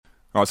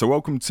All right, so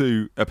welcome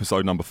to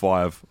episode number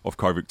 5 of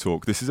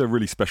KovicTalk. This is a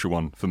really special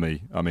one for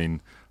me. I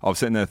mean, I was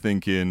sitting there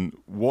thinking,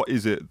 what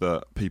is it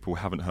that people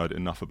haven't heard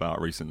enough about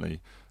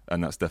recently?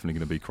 And that's definitely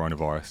going to be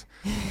coronavirus.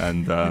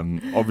 And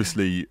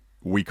obviously,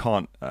 we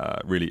can't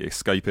really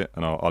escape it,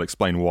 and I'll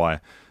explain why.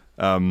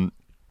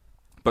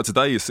 But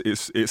today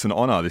it's an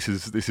honour. This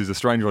is a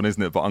strange one,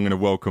 isn't it? But I'm going to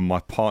welcome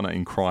my partner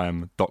in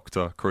crime,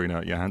 Dr. Karine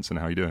Johannessen.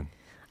 How are you doing?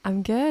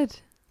 I'm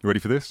good. You ready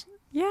for this?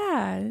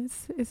 Yeah,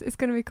 it's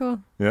going to be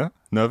cool. Yeah?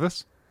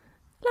 Nervous?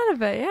 A little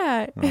bit,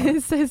 yeah. Right.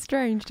 It's so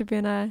strange to be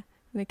in a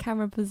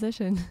camera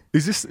position.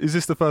 Is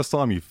this the first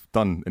time you've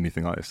done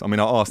anything like this? I mean,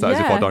 I asked that as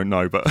if I Yeah. don't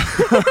know, but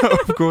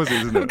of course it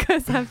is, isn't it? Of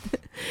course I've...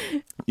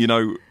 You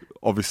know,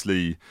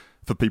 obviously,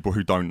 for people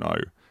who don't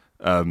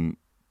know,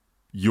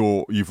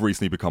 you've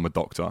recently become a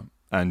doctor,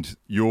 and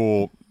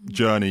your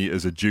journey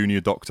as a junior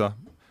doctor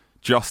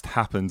just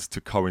happens to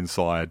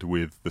coincide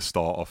with the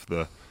start of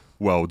the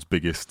world's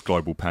biggest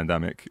global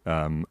pandemic,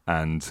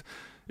 and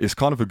it's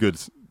kind of a good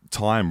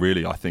time,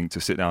 really, I think,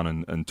 to sit down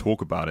and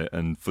talk about it.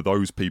 And for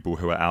those people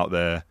who are out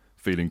there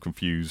feeling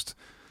confused,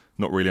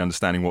 not really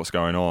understanding what's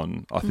going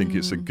on, I think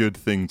it's a good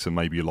thing to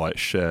maybe like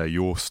share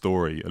your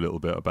story a little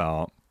bit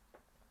about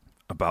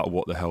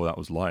what the hell that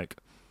was like.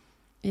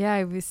 Yeah,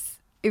 it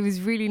was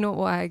really not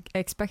what I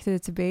expected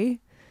it to be.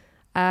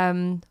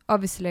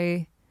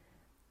 Obviously,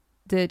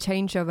 the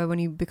changeover when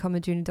you become a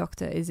junior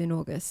doctor is in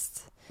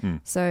August.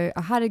 So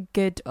I had a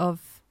good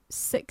of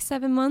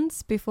 6-7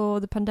 months before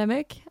the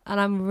pandemic, and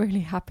I'm really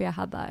happy I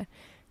had that,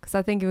 because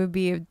I think it would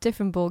be a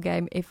different ball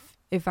game if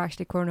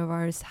actually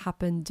coronavirus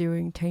happened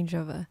during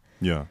changeover.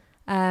 Yeah.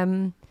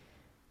 Being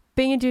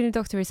a junior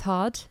doctor is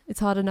hard. It's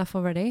hard enough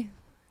already,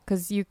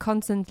 because you're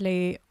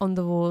constantly on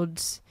the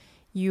wards,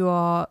 you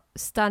are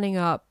standing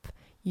up,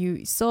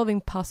 you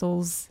solving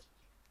puzzles,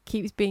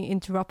 keeps being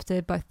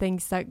interrupted by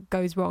things that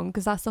goes wrong,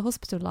 because that's the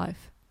hospital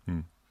life.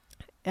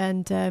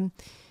 And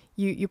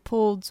you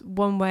pulled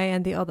one way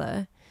and the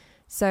other.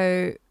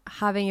 So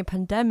having a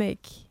pandemic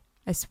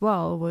as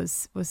well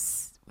was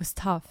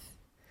tough.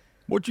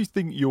 What do you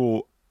think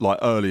your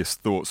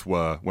earliest thoughts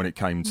were when it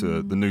came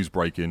to the news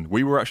breaking?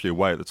 We were actually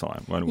away at the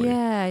time, weren't we?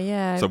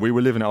 Yeah. So we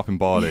were living it up in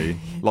Bali.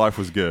 Life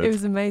was good. It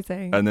was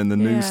amazing. And then the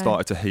news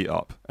started to heat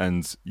up,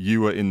 and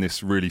you were in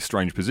this really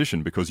strange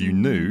position because you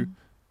knew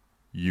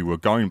you were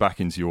going back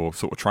into your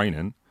sort of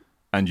training,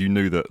 and you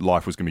knew that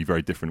life was going to be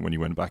very different when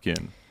you went back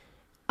in.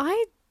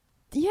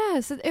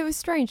 So it was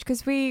strange,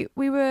 because we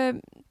were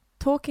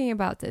talking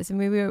about this, and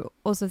we were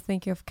also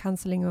thinking of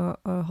cancelling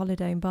our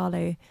holiday in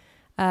Bali,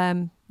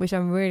 which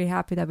I'm really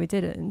happy that we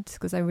didn't,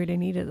 because I really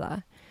needed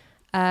that.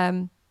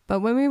 But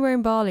when we were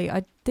in Bali,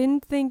 I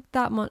didn't think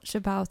that much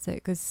about it,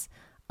 because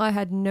I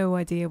had no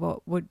idea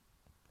what would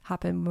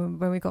happen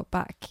when we got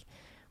back.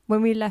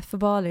 When we left for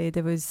Bali,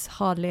 there was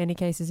hardly any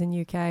cases in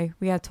UK.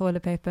 We had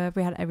toilet paper,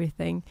 we had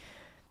everything.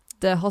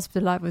 The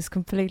hospital life was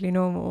completely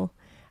normal.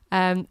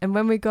 And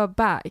when we got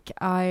back,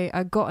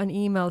 I got an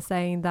email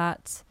saying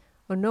that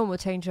a normal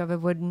changeover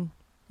would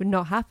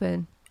not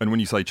happen. And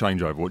when you say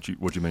changeover, what do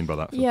you mean by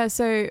that? Yeah,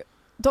 so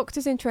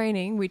doctors in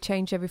training, we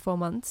change every 4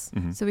 months.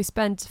 So we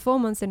spent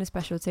 4 months in a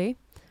specialty,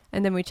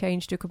 and then we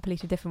change to a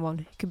completely different one.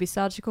 It could be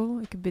surgical,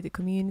 it could be the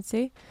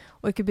community,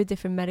 or it could be a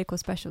different medical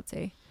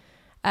specialty.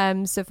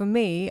 So for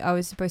me, I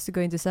was supposed to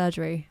go into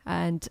surgery,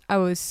 and I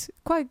was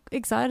quite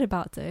excited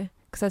about it,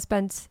 because I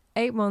spent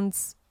 8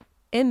 months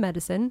in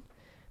medicine,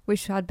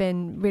 which had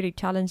been really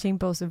challenging,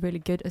 but also really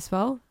good as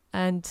well.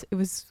 And it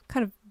was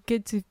kind of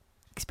good to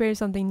experience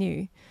something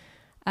new.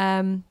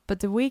 But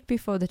the week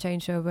before the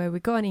changeover, we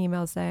got an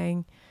email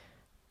saying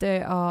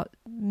there are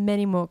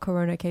many more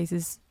corona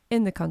cases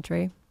in the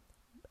country.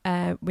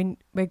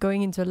 We're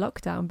going into a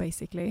lockdown,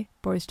 basically.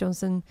 Boris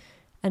Johnson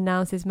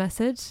announced his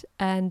message,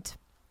 and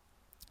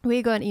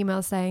we got an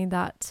email saying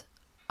that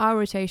our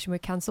rotation were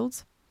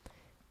cancelled.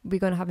 We're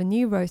going to have a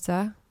new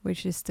rota,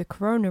 which is the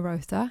corona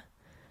rota.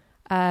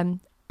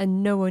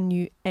 And no one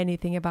knew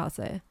anything about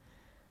it.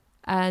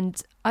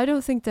 And I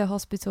don't think the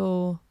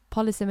hospital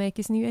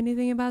policymakers knew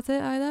anything about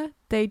it either.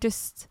 They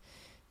just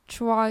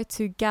tried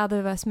to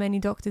gather as many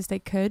doctors they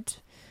could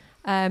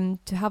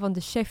to have on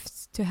the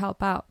shifts to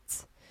help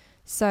out.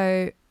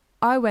 So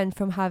I went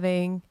from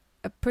having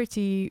a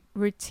pretty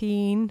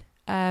routine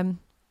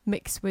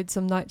mixed with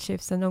some night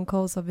shifts and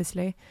on-calls,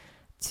 obviously,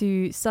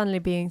 to suddenly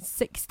being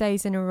 6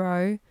 days in a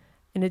row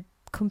in a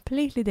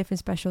completely different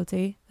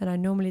specialty than I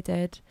normally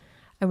did.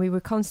 And we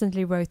were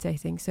constantly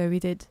rotating. So we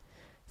did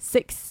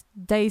 6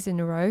 days in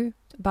a row,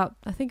 about,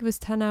 I think it was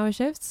 10-hour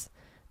shifts.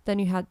 Then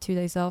you had 2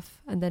 days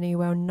off, and then you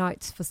were on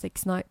nights for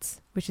 6 nights,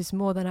 which is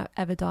more than I've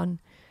ever done.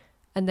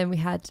 And then we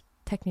had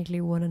technically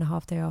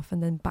 1.5 day off,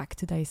 and then back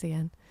to days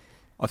again.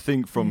 I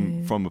think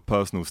from a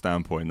personal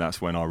standpoint,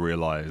 that's when I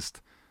realised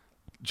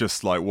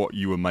just like what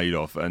you were made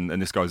of. And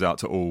this goes out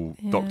to all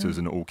doctors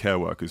and all care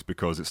workers,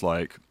 because it's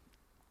like,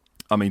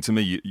 I mean, to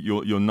me,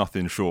 you're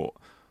nothing short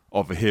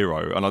of a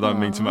hero, and I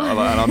don't mean to, and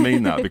I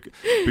mean that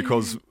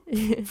because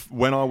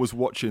when I was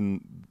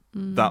watching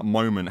that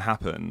moment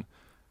happen,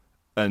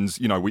 And,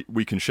 you know,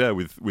 we can share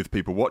with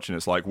people watching.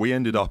 It's like we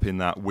ended up in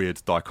that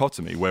weird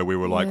dichotomy where we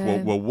were like,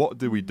 well, what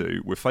do we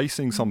do? We're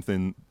facing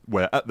something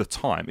where at the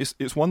time,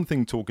 it's one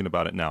thing talking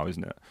about it now,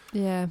 isn't it?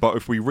 Yeah. But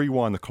if we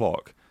rewind the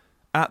clock,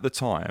 at the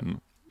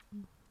time,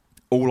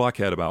 all I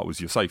cared about was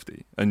your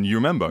safety. And you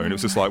remember, and it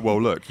was just like,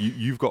 well, look,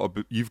 you've got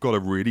to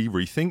really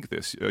rethink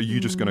this. Are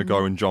you just going to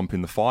go and jump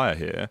in the fire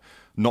here,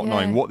 not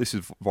knowing what this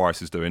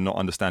virus is doing, not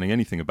understanding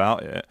anything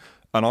about it?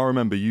 And I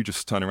remember you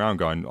just turning around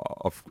going,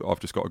 I've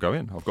just got to go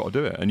in. I've got to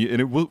do it. And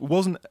it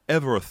wasn't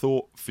ever a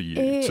thought for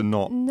you to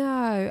not...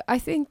 No, I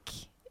think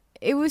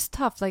it was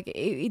tough. Like,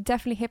 it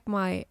definitely hit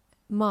my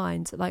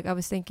mind. Like, I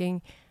was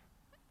thinking,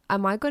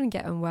 am I going to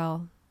get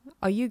unwell?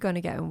 Are you going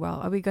to get unwell?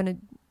 Are we going to...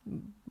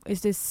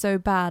 Is this so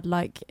bad,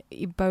 like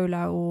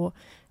Ebola or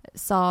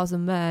SARS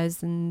and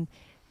MERS, and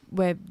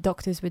where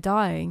doctors were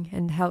dying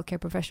and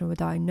healthcare professionals were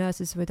dying,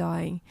 nurses were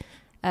dying?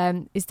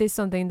 Is this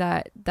something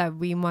that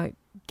we might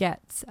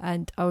get,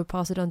 and I would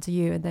pass it on to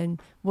you, and then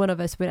one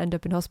of us would end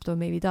up in hospital,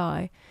 maybe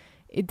die?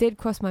 It did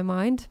cross my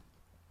mind,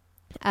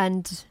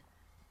 and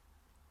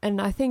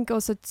I think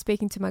also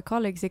speaking to my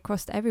colleagues, it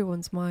crossed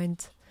everyone's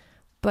mind.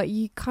 But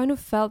you kind of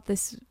felt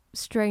this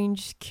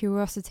strange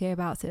curiosity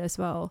about it as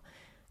well.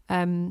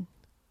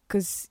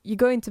 Because you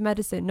go into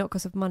medicine not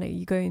because of money,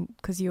 you go in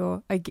because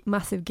you're a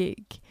massive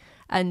geek,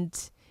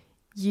 and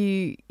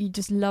you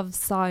just love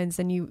science,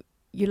 and you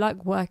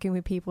like working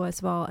with people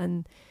as well.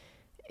 And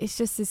it's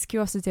just this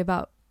curiosity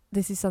about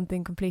this is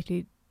something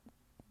completely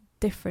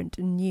different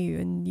and new,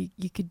 and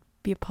you could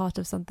be a part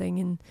of something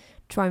and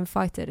try and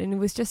fight it. And it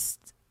was just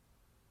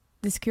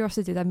this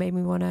curiosity that made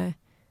me want to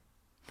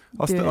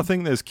I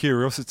think there's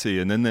curiosity,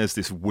 and then there's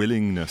this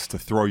willingness to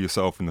throw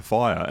yourself in the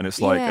fire, and it's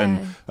like,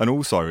 and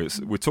also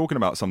we're talking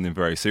about something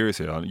very serious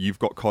here. You've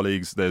got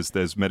colleagues,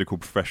 there's medical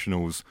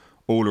professionals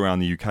all around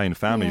the UK and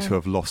families who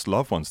have lost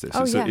loved ones to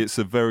this. It's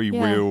a very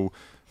real,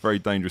 very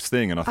dangerous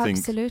thing, and I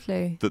think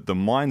that the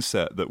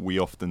mindset that we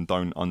often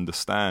don't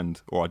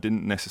understand, or I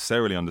didn't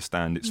necessarily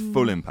understand its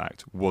full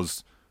impact,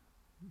 was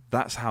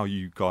that's how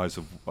you guys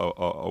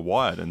are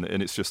wired, and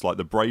it's just like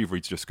the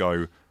bravery to just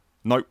go,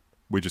 nope.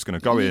 We're just going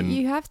to go in.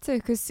 You have to,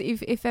 because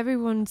if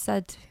everyone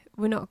said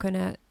we're not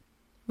gonna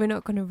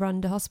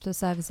run the hospital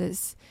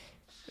services,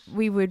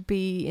 we would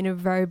be in a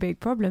very big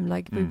problem.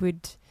 Like we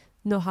would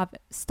not have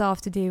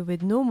staff to deal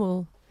with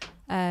normal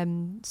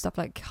stuff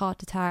like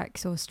heart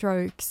attacks or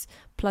strokes,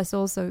 plus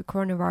also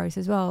coronavirus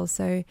as well.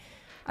 So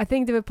I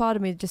think there were part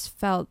of me that just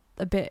felt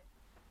a bit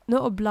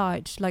not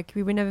obliged. Like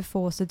we were never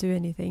forced to do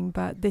anything,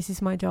 but this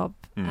is my job,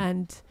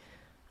 and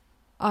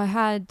I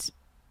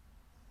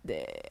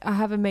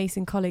have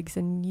amazing colleagues,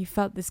 and you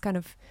felt this kind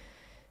of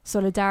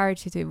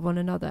solidarity to one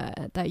another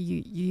that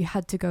you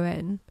had to go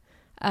in.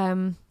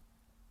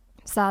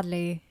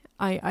 Sadly,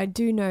 I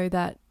do know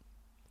that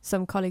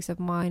some colleagues of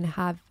mine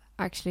have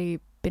actually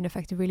been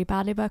affected really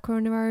badly by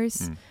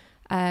coronavirus.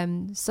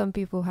 Some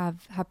people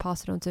have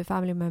passed it on to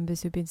family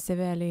members who've been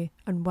severely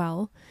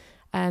unwell,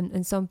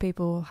 and some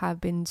people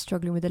have been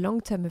struggling with the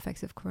long-term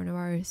effects of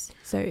coronavirus.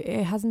 So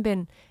it hasn't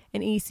been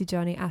an easy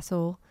journey at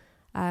all.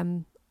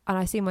 And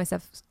I see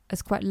myself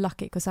as quite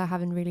lucky because I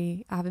haven't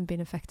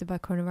been affected by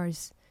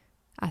coronavirus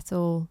at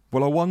all.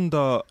 Well, I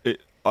wonder,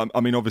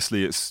 I mean,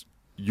 obviously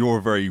you're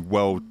a very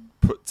well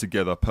put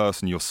together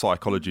person. Your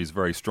psychology is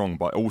very strong,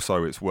 but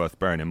also it's worth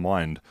bearing in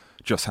mind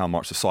just how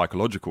much the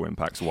psychological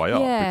impacts weigh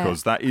up,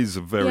 because that is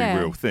a very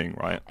real thing,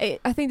 right?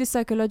 I think the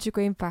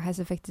psychological impact has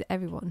affected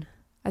everyone.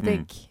 I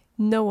think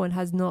no one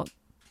has not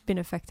been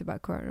affected by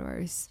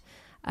coronavirus.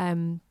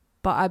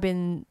 But I've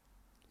been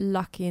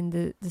lucky in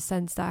the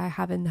sense that I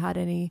haven't had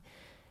any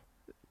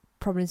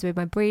problems with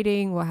my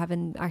breathing, or I've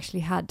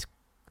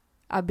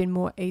been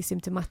more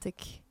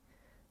asymptomatic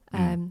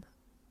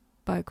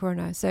by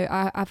corona. So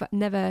I've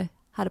never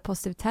had a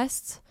positive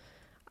test.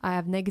 I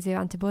have negative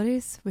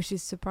antibodies, which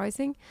is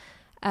surprising.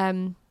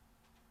 But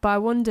I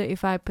wonder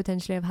if I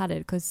potentially have had it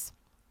because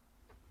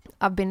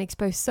I've been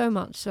exposed so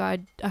much, so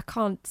I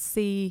can't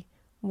see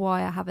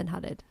why I haven't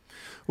had it.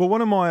 Well,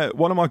 one of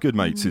my good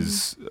mates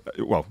is,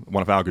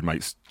 one of our good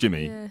mates,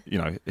 Jimmy. You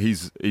know,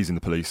 he's in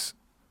the police.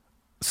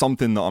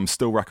 Something that I'm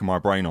still racking my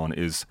brain on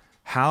is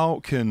how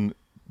can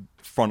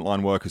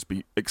frontline workers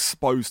be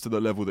exposed to the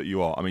level that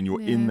you are? I mean,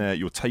 you're in there,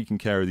 you're taking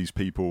care of these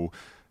people.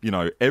 You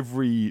know,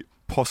 every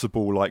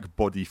possible like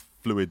body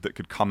fluid that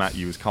could come at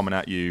you is coming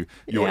at you.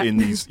 You're in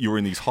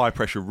these high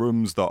pressure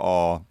rooms that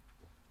are,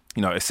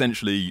 you know,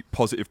 essentially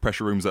positive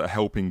pressure rooms that are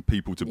helping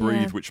people to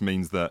breathe, which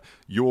means that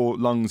your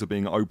lungs are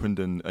being opened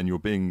and you're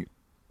being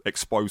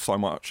exposed so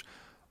much.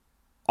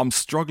 I'm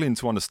struggling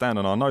to understand,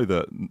 and I know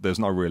that there's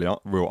no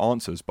real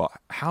answers, but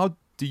how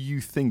do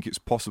you think it's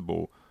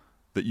possible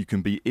that you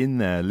can be in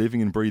there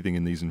living and breathing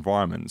in these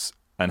environments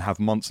and have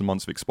months and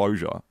months of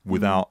exposure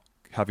without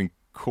having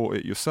caught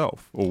it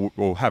yourself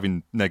or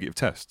having negative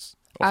tests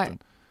often?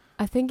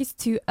 I think it's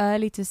too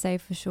early to say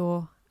for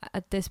sure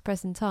at this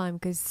present time,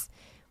 because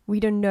we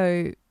don't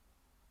know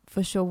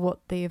for sure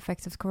what the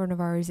effects of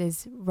coronavirus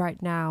is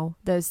right now.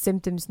 There's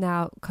symptoms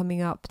now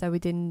coming up that we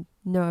didn't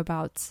know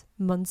about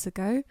months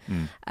ago.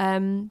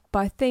 But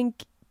I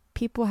think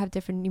people have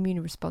different immune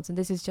response, and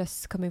this is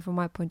just coming from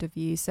my point of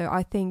view. So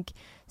I think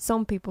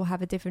some people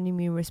have a different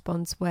immune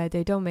response where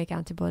they don't make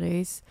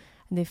antibodies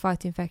and they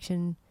fight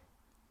infection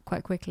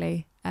quite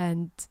quickly.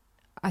 And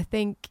I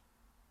think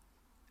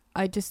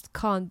I just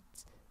can't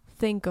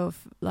think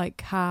of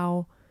like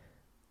how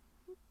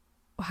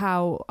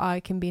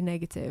I can be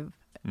negative.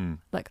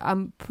 Like,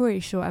 I'm pretty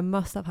sure I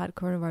must have had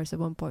coronavirus at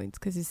one point,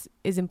 because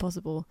it's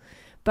impossible.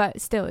 But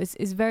still,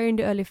 it's very in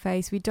the early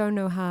phase. We don't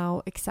know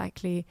how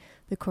exactly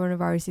the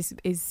coronavirus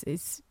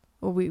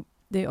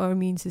our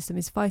immune system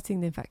is fighting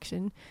the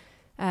infection.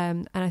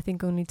 And I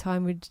think only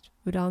time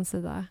would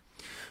answer that.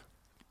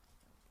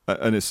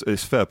 And it's a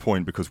fair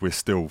point, because we're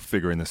still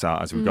figuring this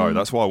out as we go.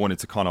 That's why I wanted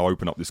to kind of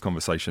open up this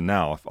conversation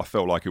now. I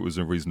felt like it was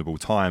a reasonable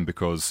time,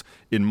 because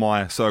in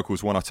my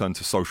circles, when I turn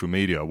to social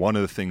media, one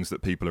of the things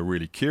that people are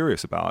really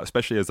curious about,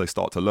 especially as they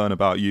start to learn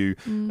about you,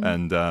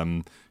 and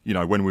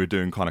when we were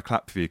doing kind of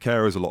Clap for Your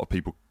Carers, a lot of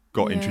people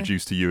got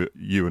introduced to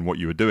you and what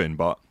you were doing.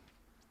 But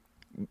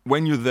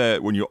when you're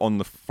there, when you're on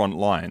the front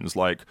lines,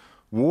 like,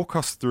 walk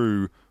us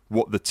through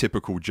what the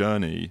typical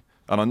journey.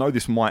 And I know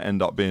this might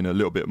end up being a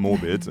little bit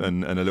morbid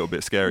and a little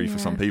bit scary for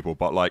some people,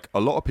 but like,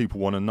 a lot of people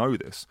want to know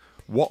this.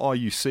 What are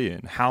you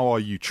seeing? How are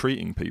you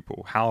treating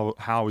people?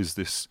 How is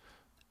this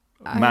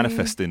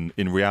manifesting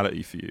in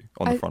reality for you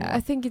on the front line? I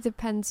think it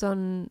depends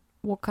on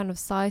what kind of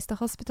size the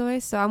hospital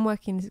is. So I'm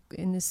working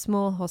in a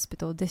small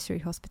hospital,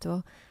 district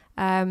hospital,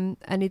 and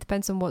it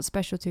depends on what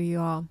specialty you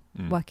are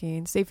working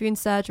in. So if you're in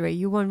surgery,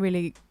 you won't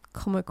really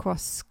come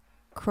across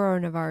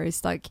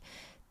coronavirus. Like,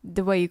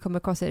 the way you come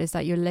across it is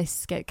that your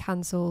lists get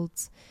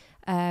cancelled.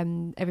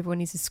 Everyone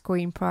needs a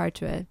screen prior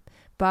to it.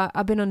 But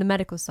I've been on the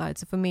medical side,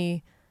 so for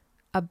me,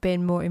 I've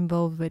been more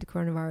involved with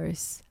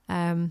coronavirus.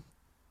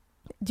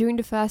 During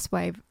the first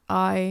wave,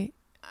 I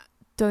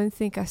don't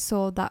think I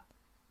saw that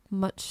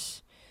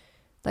much.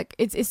 Like,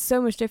 it's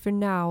so much different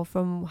now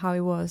from how it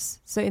was.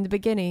 So in the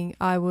beginning,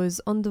 I was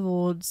on the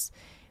wards.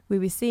 We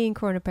were seeing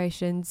corona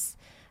patients.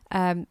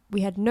 We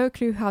had no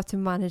clue how to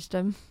manage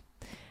them.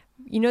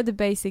 You know the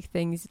basic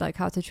things, like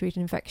how to treat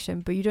an infection,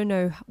 but you don't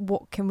know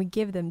what can we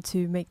give them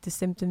to make the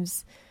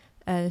symptoms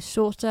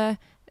shorter,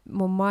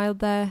 more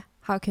milder.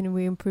 How can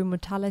we improve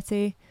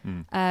mortality?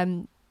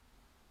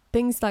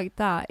 Things like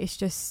that. It's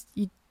just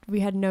we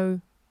had no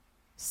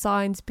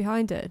science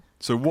behind it.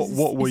 So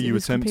what were you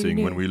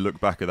attempting when we look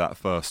back at that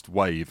first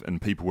wave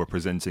and people were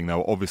presenting? They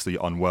were obviously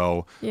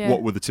unwell. Yeah.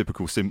 What were the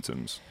typical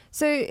symptoms?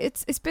 So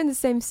it's been the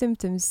same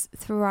symptoms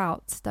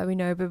throughout that we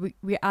know, but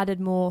we added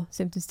more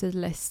symptoms to the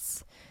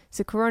lists.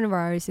 So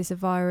coronavirus is a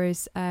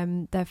virus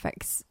that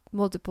affects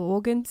multiple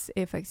organs.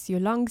 It affects your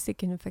lungs, it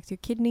can affect your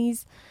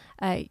kidneys,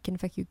 it can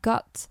affect your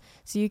gut.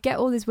 So you get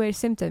all these weird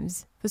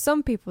symptoms. For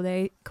some people,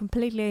 they're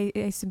completely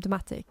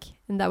asymptomatic,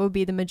 and that would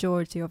be the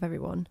majority of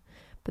everyone.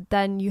 But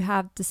then you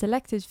have the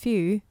selected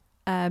few,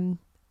 and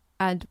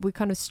we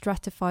kind of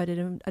stratified it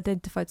and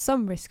identified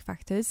some risk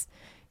factors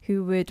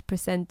who would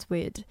present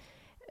with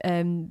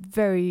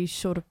very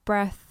short of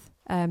breath.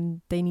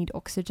 They need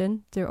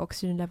oxygen. Their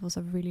oxygen levels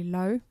are really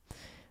low.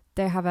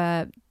 They have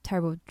a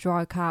terrible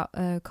dry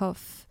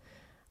cough,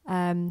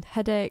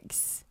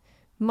 headaches,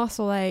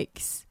 muscle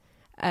aches.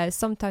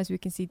 Sometimes we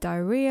can see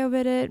diarrhea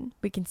with it.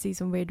 We can see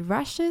some weird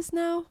rashes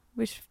now,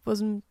 which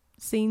wasn't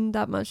seen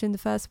that much in the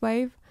first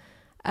wave.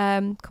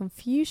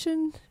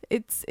 Confusion.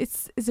 It's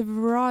a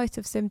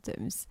variety of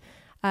symptoms.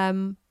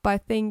 But I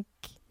think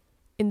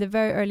in the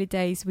very early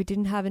days, we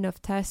didn't have enough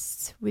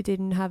tests. We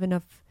didn't have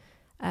enough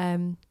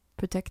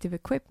protective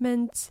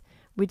equipment.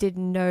 We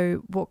didn't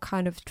know what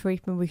kind of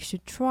treatment we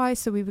should try,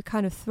 so we were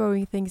kind of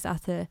throwing things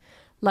at it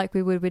like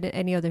we would with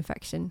any other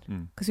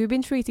infection. Because we've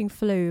been treating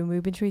flu and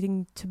we've been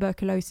treating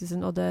tuberculosis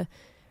and other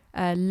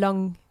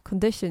lung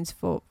conditions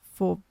for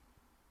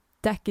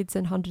decades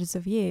and hundreds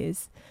of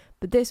years.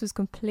 But this was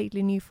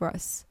completely new for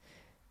us.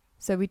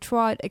 So we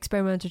tried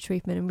experimental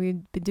treatment, and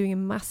we've been doing a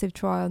massive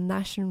trial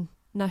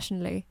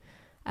nationally.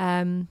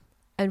 And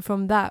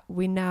from that,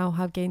 we now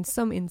have gained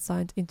some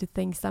insight into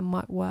things that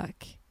might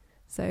work.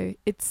 So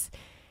it's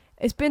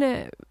been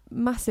a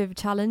massive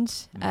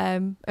challenge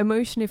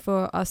emotionally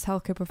for us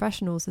healthcare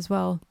professionals as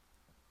well,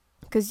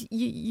 because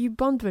you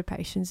bond with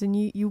patients and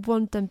you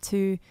want them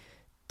to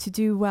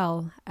do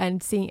well,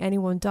 and seeing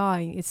anyone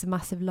dying, it's a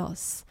massive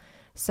loss.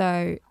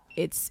 So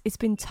it's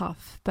been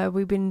tough, but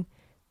we've been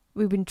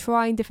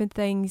trying different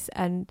things,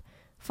 and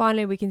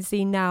finally we can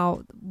see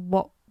now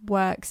what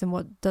works and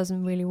what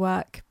doesn't really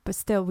work. But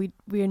still,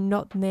 we are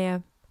not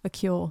near a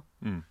cure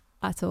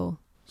at all.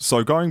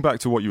 So going back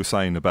to what you were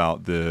saying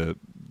about the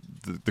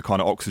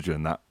kind of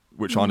oxygen,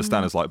 which I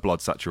understand is like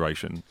blood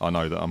saturation. I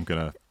know that I'm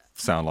going to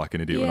sound like an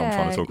idiot when I'm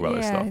trying to talk about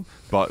this stuff.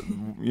 But,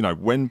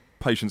 when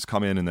patients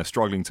come in and they're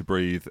struggling to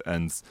breathe,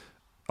 and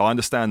I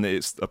understand that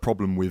it's a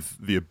problem with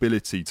the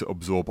ability to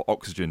absorb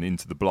oxygen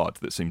into the blood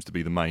that seems to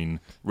be the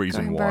main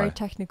reason why. Very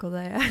technical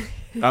there.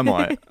 Am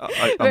I? Am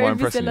I impressing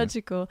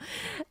physiological.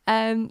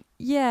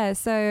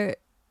 So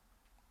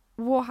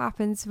what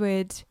happens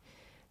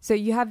So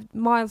you have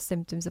mild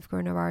symptoms of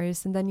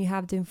coronavirus, and then you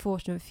have the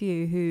unfortunate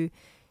few who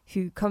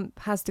who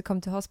has to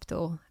come to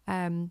hospital,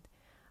 either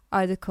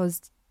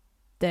because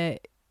the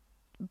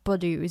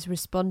body is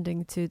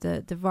responding to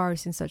the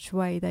virus in such a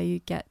way that you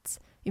get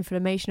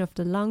inflammation of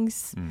the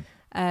lungs.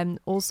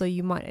 Also,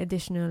 you might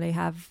additionally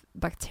have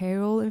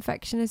bacterial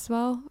infection as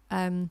well.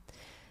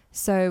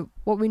 So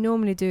what we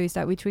normally do is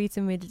that we treat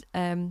them with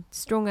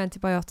strong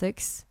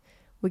antibiotics.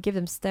 We give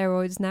them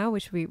steroids now,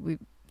 which we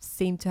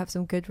seem to have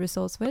some good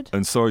results with.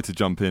 And sorry to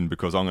jump in,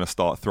 because I'm going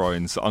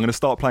to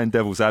start playing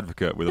devil's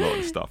advocate with a lot of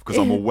this stuff, because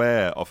I'm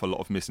aware of a lot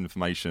of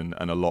misinformation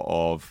and a lot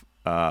of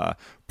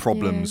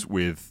problems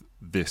with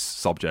this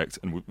subject,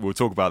 and we'll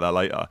talk about that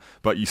later.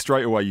 But you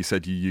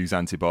said you use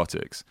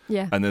antibiotics.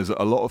 Yeah. And there's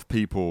a lot of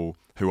people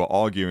who are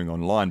arguing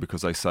online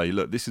because they say,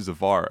 look, this is a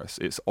virus.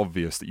 It's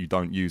obvious that you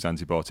don't use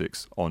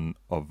antibiotics on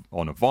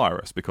a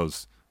virus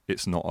because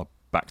it's not a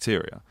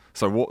bacteria.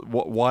 So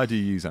why do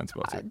you use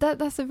antibiotics?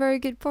 That's a very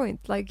good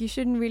point. Like, you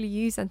shouldn't really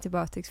use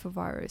antibiotics for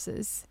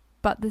viruses.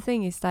 But the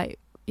thing is that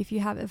if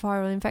you have a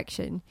viral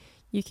infection,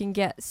 you can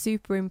get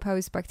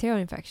superimposed bacterial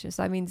infections.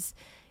 That means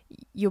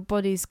your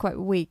body is quite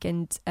weak,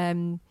 and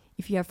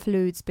if you have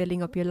fluids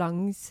building up your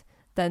lungs,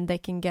 then they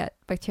can get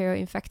bacteria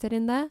infected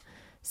in there.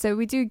 So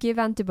we do give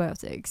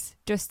antibiotics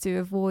just to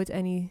avoid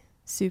any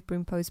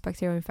superimposed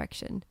bacterial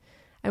infection.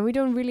 And we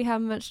don't really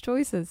have much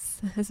choices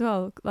as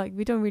well. Like,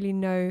 we don't really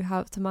know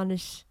how to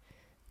manage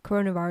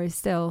coronavirus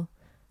still.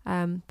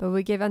 But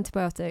we give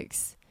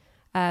antibiotics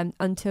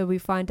until we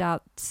find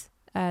out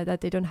that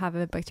they don't have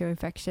a bacterial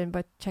infection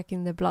by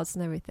checking their bloods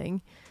and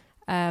everything.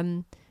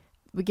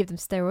 We give them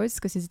steroids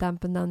because it's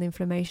dampened down the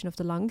inflammation of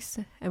the lungs.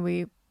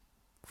 And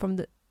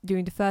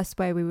during the first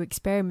wave, we were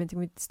experimenting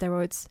with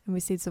steroids, and we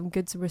see some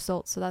good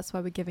results. So that's why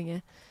we're giving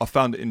it. I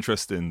found it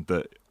interesting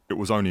that it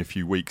was only a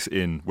few weeks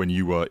in when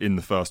you were in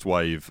the first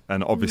wave,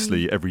 and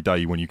obviously every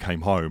day when you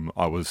came home,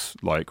 I was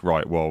like,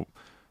 right, well,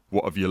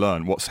 what have you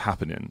learned? What's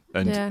happening?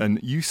 And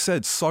you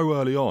said so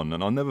early on,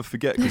 and I'll never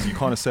forget, because you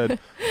kind of said,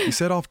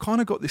 I've kind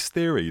of got this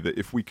theory that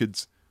if we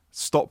could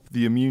stop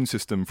the immune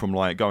system from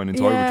like going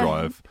into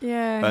overdrive,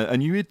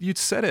 and you'd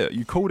said it,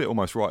 you called it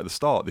almost right at the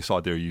start, this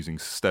idea of using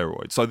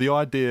steroids. So the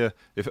idea,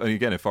 if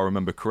I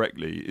remember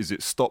correctly, is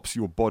it stops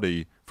your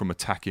body from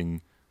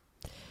attacking.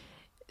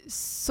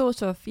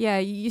 Sort of, yeah.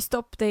 You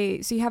stop so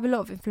you have a lot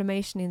of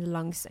inflammation in the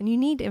lungs, and you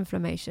need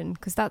inflammation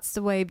because that's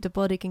the way the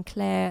body can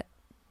clear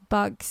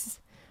bugs.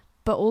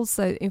 But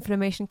also,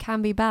 inflammation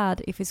can be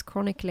bad if it's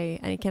chronically,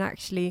 and it can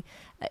actually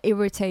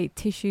irritate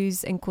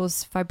tissues and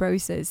cause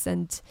fibrosis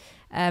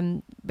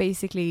and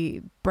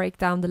basically break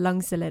down the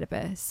lungs a little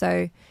bit.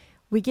 So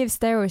we give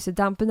steroids to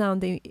dampen down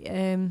the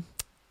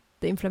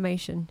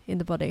inflammation in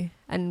the body,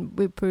 and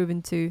we've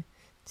proven to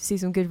see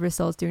some good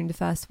results during the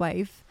first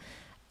wave.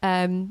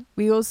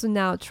 We also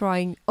now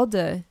trying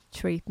other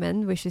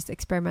treatment, which is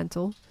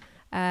experimental.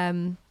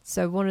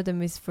 So one of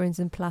them is, for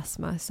instance,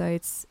 plasma. So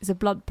it's a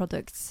blood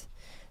product.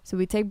 So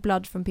we take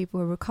blood from people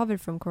who recovered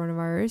from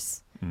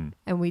coronavirus,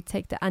 and we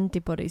take the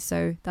antibodies.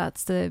 So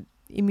that's the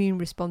immune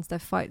response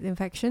that fight the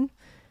infection,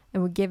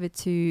 and we give it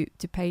to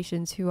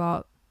patients who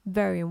are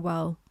very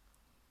unwell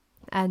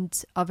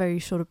and are very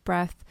short of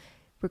breath,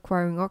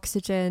 requiring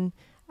oxygen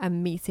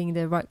and meeting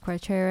the right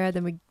criteria.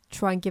 Then we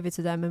try and give it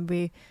to them,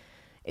 and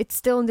it's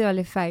still in the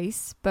early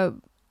phase, but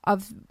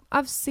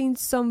I've seen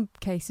some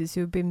cases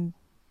who have been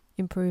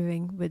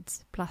improving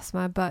with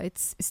plasma, but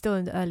it's still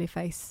in the early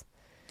phase.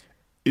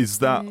 Is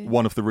that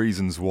one of the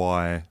reasons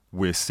why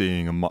we're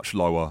seeing a much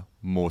lower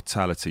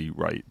mortality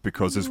rate?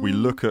 Because as we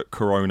look at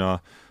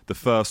corona, the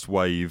first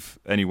wave,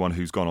 anyone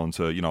who's gone on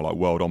to, like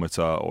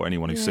Worldometer, or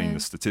anyone who's seen the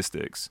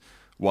statistics,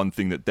 one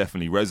thing that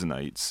definitely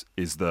resonates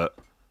is that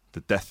the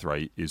death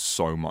rate is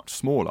so much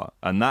smaller.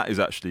 And that is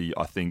actually,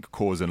 I think,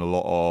 causing a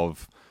lot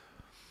of,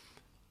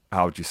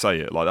 how would you say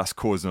it? Like, that's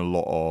causing a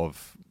lot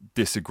of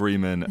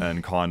disagreement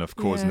and kind of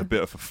causing a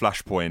bit of a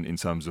flashpoint in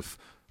terms of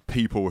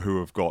people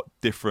who have got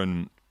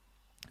different,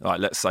 like,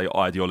 let's say,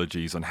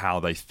 ideologies on how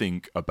they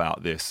think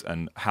about this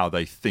and how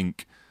they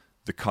think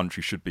the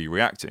country should be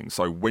reacting.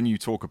 So when you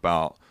talk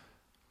about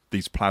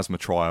these plasma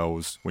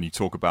trials, when you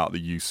talk about the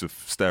use of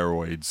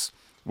steroids,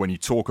 when you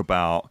talk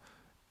about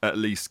at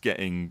least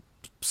getting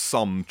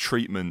some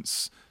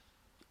treatments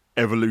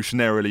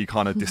evolutionarily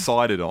kind of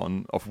decided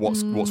on of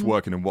what's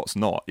working and what's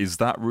not, is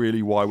that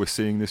really why we're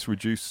seeing this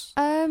reduce?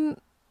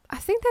 I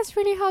think that's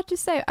really hard to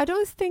say. I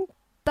don't think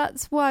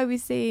that's why we're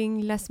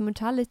seeing less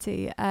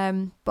mortality.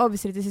 But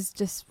obviously this is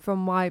just from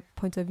my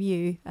point of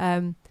view.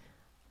 I'm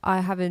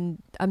not an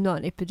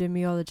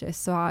epidemiologist,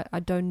 so I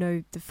don't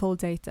know the full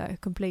data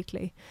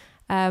completely.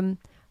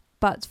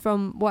 But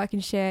from what I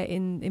can share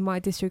in my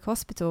district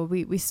hospital,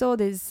 we saw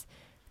this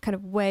kind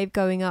of wave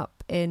going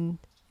up in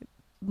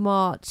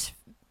March,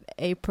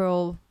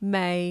 April,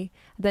 May.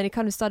 Then it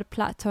kind of started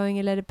plateauing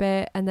a little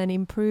bit and then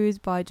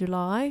improved by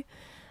July.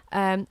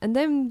 And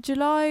then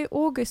July,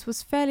 August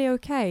was fairly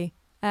okay.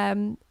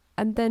 And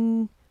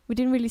then we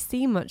didn't really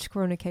see much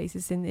corona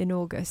cases in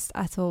August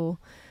at all.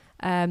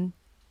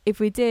 If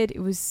we did, it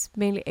was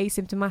mainly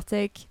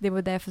asymptomatic. They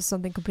were there for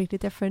something completely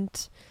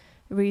different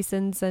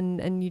reasons,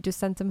 and you just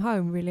sent them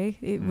home, really.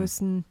 It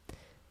wasn't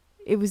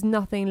it was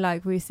nothing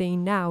like we're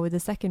seeing now with the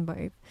second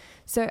wave.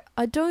 So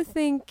I don't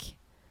think,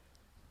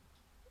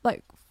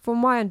 like, from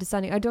my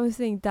understanding, I don't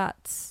think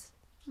that's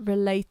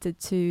related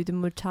to the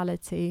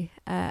mortality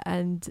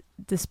and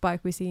the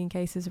spike we see in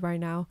cases right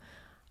now.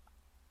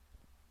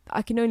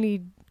 I can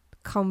only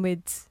come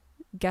with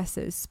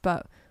guesses,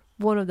 but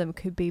one of them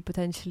could be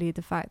potentially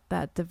the fact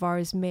that the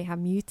virus may have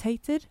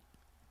mutated.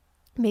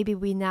 Maybe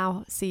we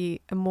now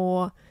see a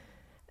more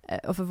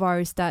of a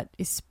virus that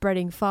is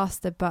spreading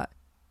faster but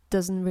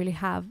doesn't really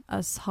have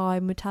as high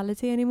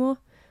mortality anymore.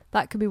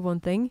 That could be one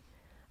thing.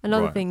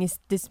 Another thing is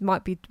this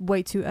might be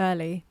way too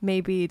early.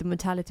 Maybe the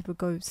mortality will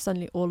go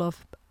suddenly all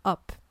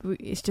up.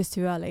 It's just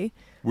too early.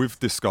 We've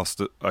discussed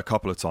it a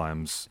couple of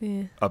times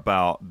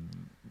about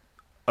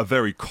a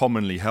very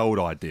commonly held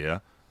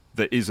idea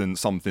that isn't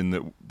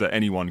something that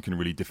anyone can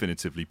really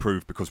definitively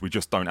prove because we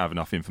just don't have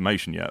enough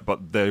information yet.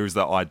 But there is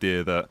that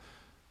idea that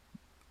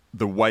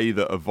the way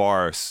that a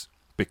virus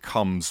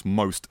becomes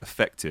most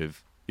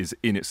effective is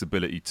in its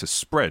ability to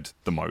spread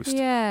the most.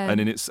 Yeah.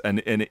 And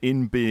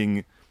in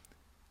being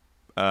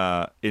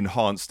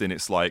enhanced in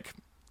its like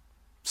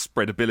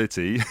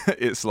spreadability,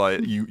 it's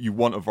like you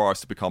want a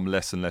virus to become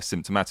less and less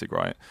symptomatic,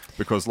 right?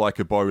 Because like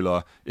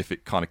Ebola, if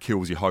it kind of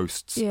kills your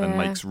hosts and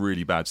makes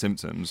really bad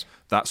symptoms,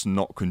 that's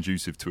not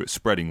conducive to it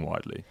spreading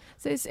widely.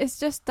 So it's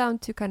just down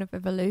to kind of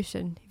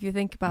evolution, if you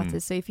think about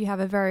it. So if you have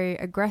a very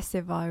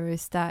aggressive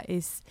virus that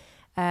is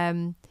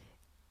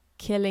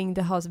killing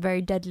the host,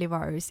 very deadly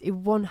virus, it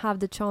won't have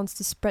the chance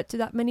to spread to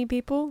that many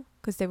people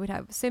because they would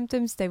have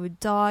symptoms, they would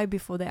die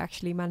before they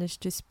actually manage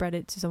to spread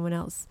it to someone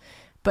else.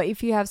 But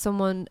if you have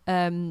someone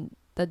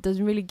that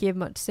doesn't really give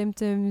much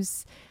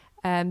symptoms,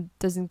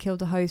 doesn't kill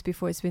the host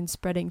before it's been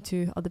spreading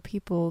to other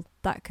people,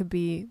 that could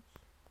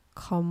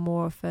become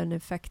more of an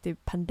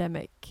effective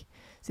pandemic.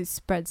 So it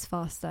spreads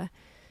faster.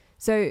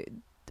 So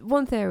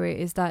one theory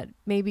is that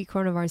maybe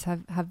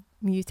coronavirus have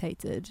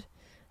mutated.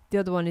 The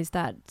other one is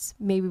that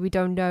maybe we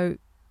don't know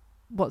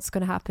what's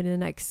going to happen in the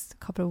next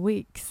couple of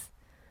weeks.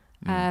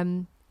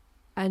 And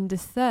the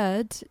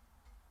third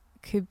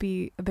could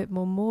be a bit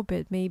more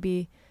morbid.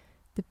 Maybe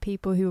the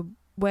people who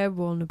were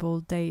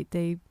vulnerable,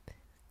 they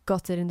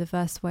got it in the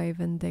first wave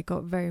and they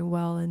got very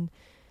well, and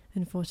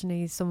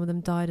unfortunately some of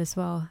them died as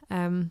well.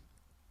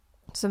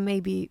 So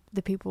maybe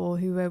the people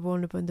who were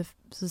vulnerable in the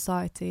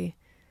society,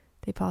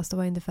 they passed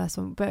away in the first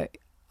one. But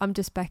I'm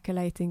just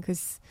speculating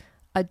because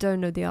I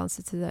don't know the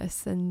answer to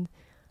this, and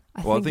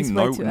I think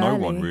no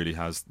one really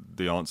has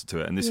the answer to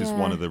it. And this is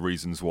one of the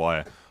reasons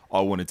why I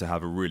wanted to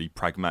have a really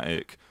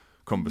pragmatic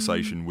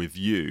conversation with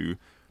you,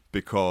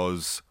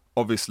 because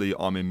obviously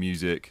I'm in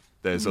music.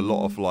 There's a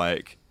lot of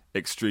like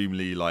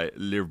extremely like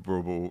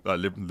liberal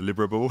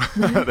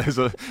there's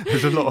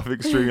a lot of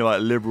extremely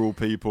like liberal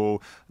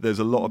people. There's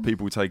a lot of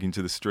people taking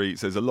to the streets.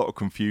 There's a lot of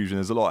confusion,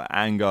 there's a lot of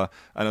anger,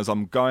 and as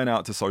I'm going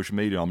out to social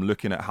media, I'm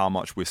looking at how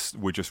much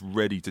we're just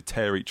ready to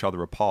tear each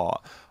other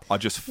apart. I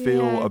just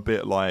feel a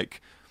bit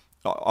like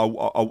I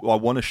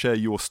want to share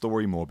your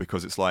story more,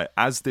 because it's like,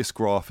 as this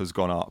graph has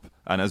gone up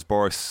and as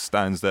Boris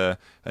stands there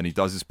and he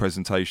does his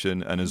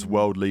presentation and as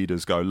world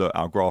leaders go, look,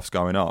 our graph's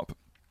going up,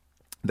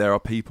 there are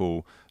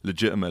people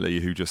legitimately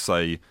who just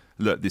say,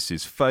 look, this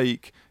is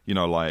fake, you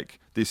know, like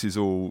this is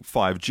all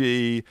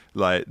 5G,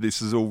 like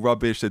this is all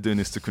rubbish, they're doing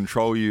this to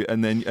control you,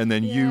 and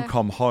then you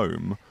come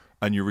home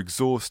and you're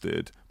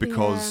exhausted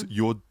because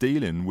you're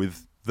dealing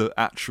with the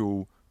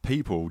actual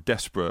people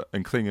desperate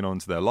and clinging on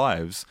to their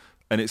lives.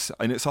 And it's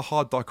a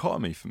hard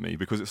dichotomy for me,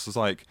 because it's just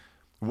like,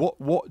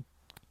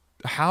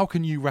 how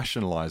can you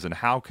rationalize, and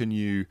how do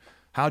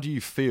you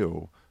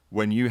feel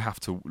when you have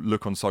to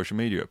look on social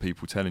media at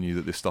people telling you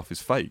that this stuff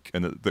is fake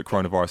and that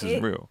coronavirus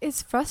isn't real?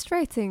 It's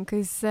frustrating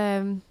because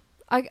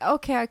I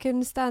can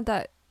understand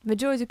that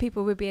majority of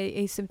people will be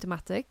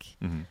asymptomatic.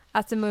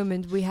 At the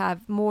moment, we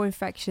have more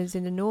infections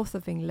in the north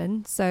of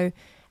England, so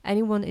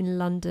anyone in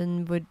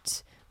London would,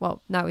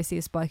 well, now we see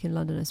a spike in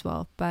London as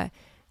well, but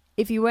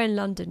if you were in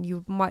London,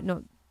 you might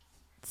not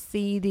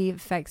see the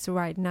effects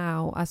right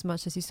now as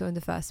much as you saw in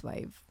the first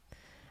wave.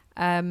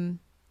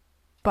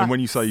 But and when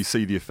you say you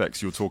see the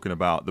effects, you're talking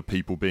about the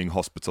people being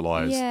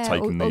hospitalised,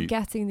 taking or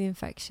getting the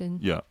infection.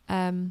 Yeah.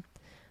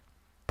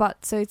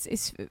 But so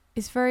it's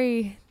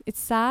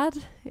sad.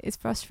 It's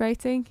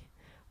frustrating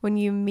when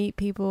you meet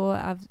people.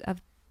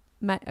 I've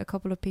met a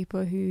couple of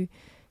people who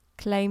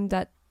claim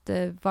that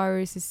the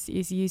virus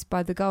is used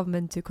by the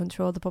government to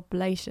control the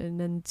population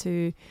and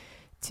to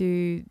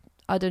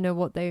I don't know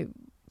what they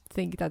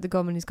think that the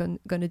government is going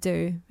to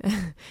do,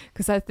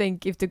 because I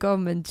think if the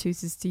government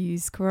chooses to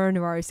use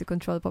coronavirus to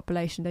control the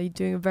population, they're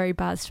doing a very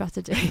bad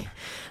strategy.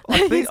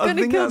 It's going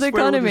to kill the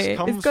economy.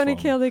 It's going to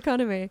kill the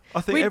economy.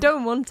 We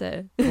don't want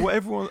it.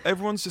 Well,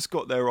 everyone's just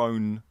got their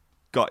own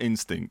gut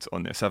instinct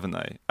on this, haven't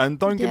they? And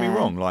don't get me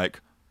wrong,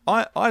 like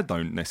I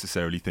don't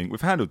necessarily think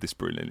we've handled this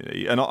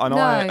brilliantly,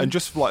 and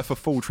just like for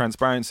full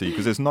transparency,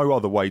 because there's no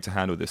other way to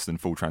handle this than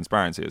full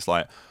transparency. It's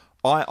like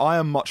I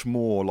am much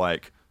more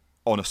like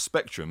on a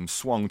spectrum,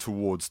 swung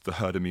towards the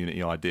herd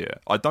immunity idea.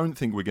 I don't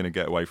think we're going to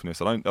get away from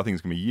this. I think it's going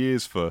to be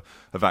years for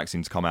a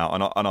vaccine to come out,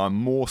 and I'm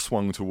more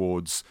swung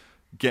towards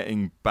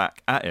getting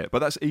back at it. But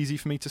that's easy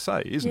for me to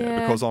say, isn't it?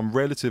 Because I'm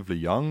relatively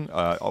young.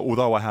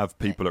 Although I have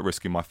people at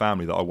risk in my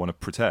family that I want to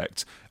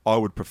protect, I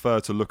would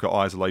prefer to look at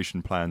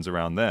isolation plans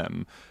around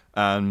them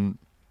and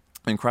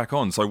crack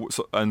on. So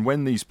and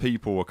when these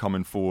people are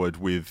coming forward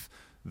with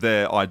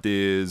their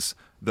ideas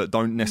that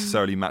don't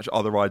necessarily match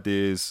other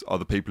ideas,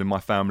 other people in my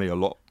family are a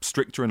lot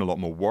stricter and a lot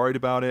more worried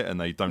about it, and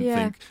they don't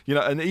think,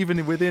 and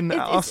even within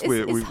us,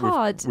 it's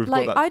hard. We've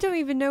like, got that. I don't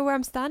even know where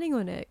I'm standing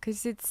on it,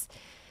 because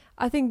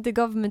I think the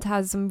government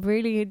has some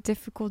really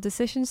difficult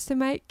decisions to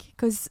make,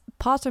 because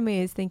part of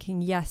me is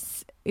thinking,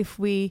 yes, if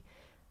we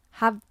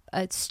have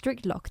a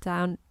strict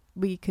lockdown,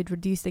 we could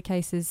reduce the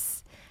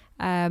cases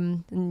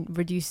and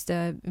reduce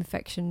the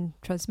infection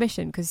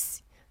transmission,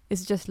 because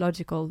it's just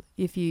logical.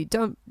 If you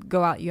don't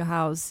go out your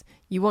house,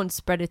 you won't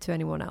spread it to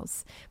anyone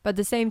else. But at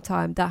the same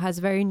time, that has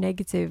very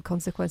negative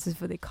consequences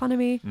for the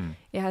economy.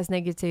 It has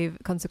negative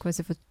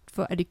consequences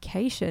for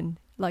education,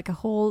 like a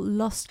whole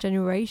lost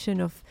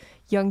generation of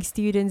young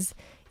students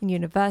in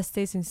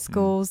universities, in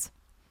schools.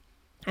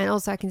 And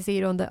also I can see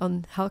it on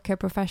healthcare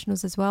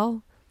professionals as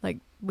well. Like,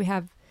 we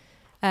have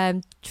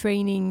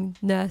training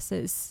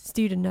nurses,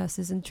 student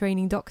nurses, and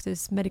training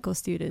doctors, medical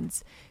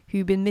students,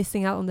 who've been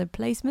missing out on their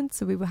placements.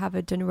 So we will have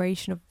a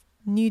generation of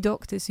new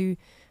doctors who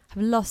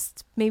have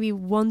lost maybe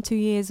 1-2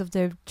 years of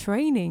their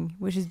training,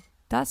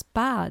 that's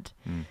bad.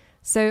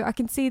 So I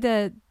can see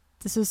the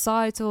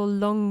societal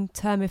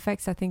long-term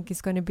effects, I think,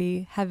 is going to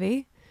be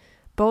heavy.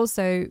 But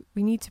also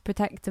we need to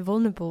protect the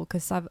vulnerable,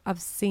 because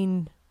I've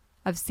seen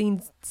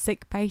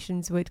sick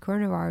patients with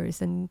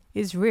coronavirus, and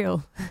it's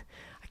real.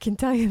 I can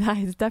tell you that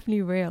it's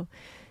definitely real.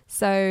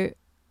 So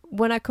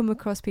when I come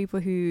across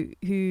people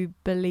who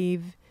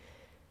believe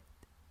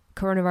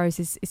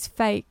coronavirus is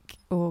fake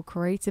or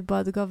created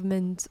by the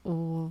government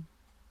or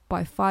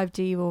by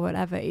 5G or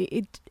whatever,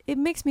 it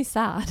makes me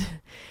sad,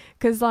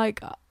 because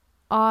like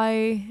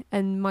I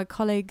and my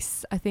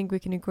colleagues, I think we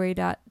can agree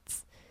that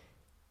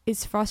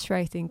it's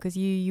frustrating, because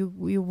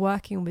you're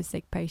working with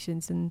sick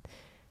patients, and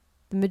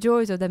the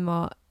majority of them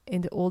are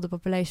in the older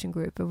population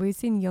group, but we've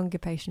seen younger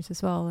patients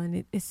as well,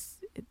 and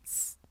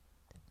it's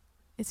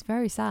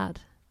very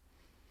sad.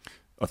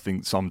 I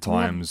think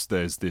sometimes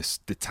there's this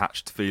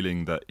detached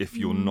feeling that if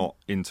you're not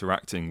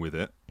interacting with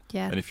it,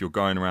 and if you're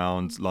going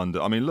around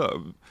London, I mean,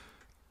 look,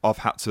 I've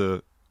had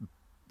to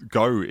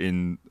go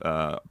in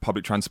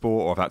public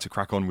transport, or I've had to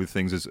crack on with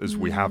things as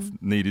we have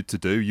needed to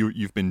do.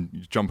 You've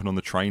been jumping on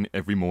the train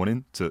every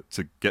morning to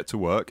get to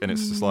work, and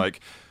it's just like,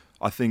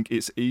 I think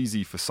it's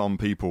easy for some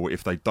people,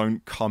 if they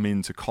don't come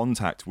into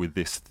contact with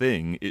this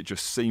thing, it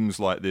just seems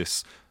like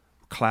this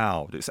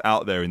cloud. It's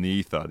out there in the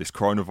ether, this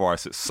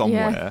coronavirus that's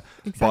somewhere. Yeah,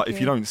 exactly. But if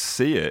you don't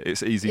see it,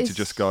 it's easy to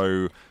just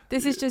go,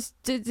 This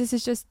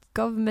is just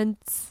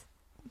government's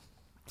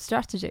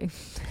strategy.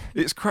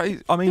 It's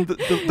crazy. I mean,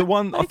 the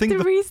one, like, I think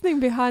the reasoning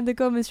behind the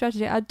government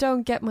strategy, I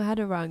don't get my head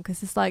around,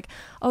 because it's like,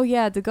 oh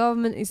yeah, the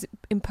government is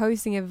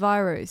imposing a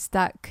virus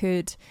that's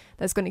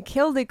going to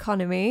kill the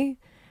economy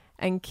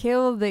and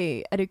kill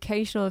the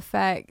educational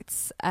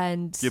effects,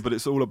 and but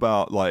it's all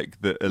about like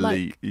the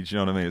elite. Do you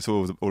know what I mean? It's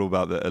all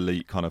about the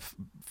elite kind of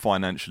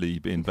financially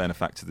being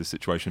benefactors of the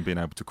situation, being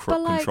able to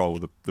control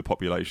the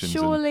populations,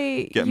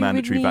 surely and get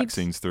mandatory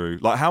vaccines through.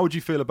 Like, how would you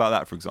feel about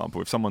that, for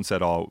example? If someone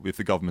said, if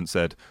the government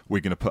said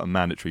we're going to put a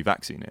mandatory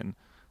vaccine in,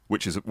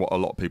 which is what a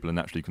lot of people are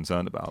naturally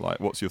concerned about.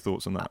 Like, what's your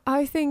thoughts on that?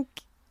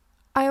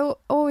 I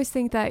always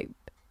think that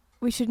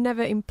we should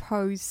never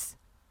impose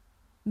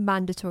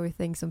mandatory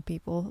things on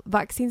people.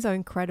 Vaccines are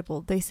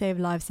incredible. They save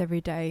lives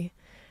every day.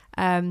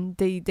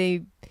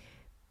 They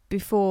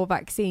before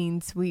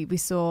vaccines, we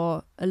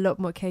saw a lot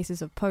more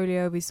cases of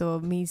polio. We saw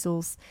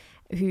measles,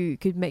 who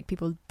could make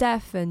people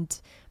deaf and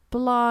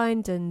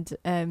blind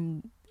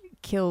and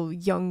kill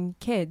young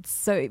kids.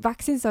 So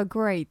vaccines are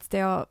great.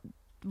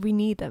 We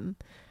need them.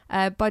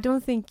 But I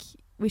don't think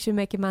we should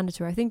make it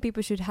mandatory. I think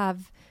people should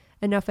have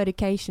enough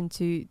education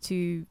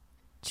to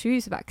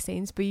choose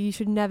vaccines, but you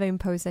should never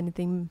impose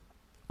anything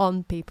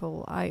on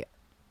people.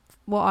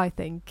 What I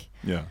think.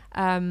 Yeah.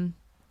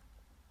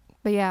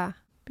 But yeah,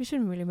 we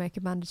shouldn't really make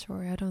it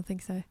mandatory. I don't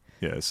think so.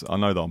 Yes, I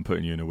know that I'm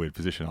putting you in a weird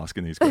position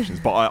asking these questions,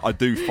 but I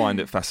do find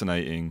it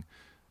fascinating,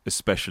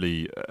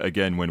 especially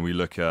again when we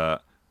look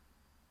at.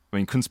 I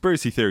mean,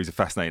 conspiracy theories are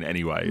fascinating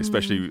anyway,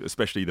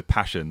 especially the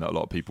passion that a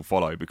lot of people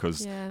follow,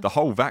 because the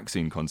whole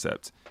vaccine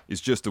concept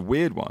is just a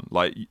weird one.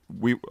 Like,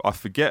 I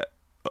forget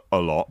a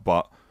lot,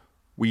 but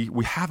we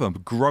have a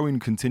growing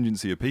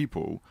contingency of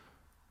people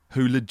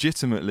who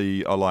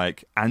legitimately are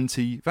like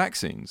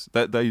anti-vaccines.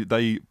 That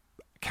they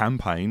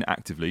campaign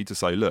actively to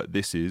say, look,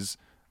 this is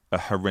a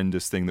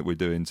horrendous thing that we're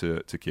doing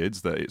to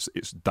kids, that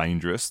it's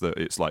dangerous, that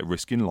it's like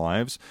risking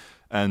lives.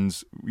 And,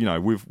 you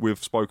know,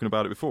 we've spoken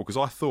about it before, because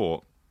I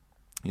thought,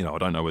 you know, I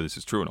don't know whether this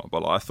is true or not,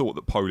 but I thought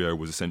that polio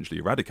was essentially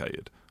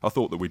eradicated. I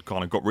thought that we'd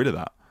kind of got rid of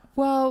that.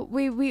 Well,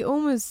 we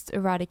almost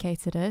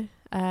eradicated it,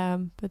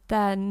 but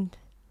then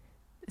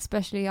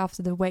especially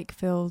after the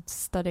Wakefield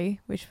study,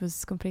 which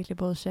was completely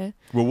bullshit.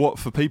 Well,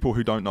 for people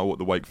who don't know what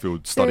the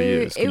Wakefield study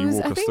is, can you walk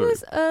us through? I think it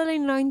was early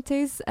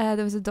 90s.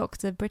 There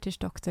was a British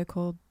doctor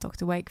called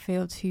Dr.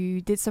 Wakefield who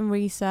did some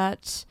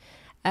research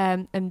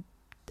and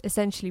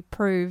essentially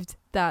proved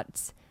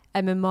that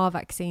MMR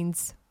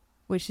vaccines,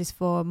 which is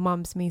for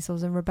mumps,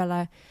 measles and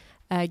rubella,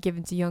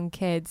 given to young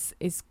kids,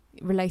 is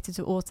related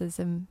to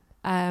autism.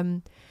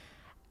 And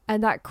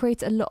that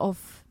creates a lot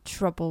of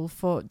trouble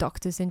for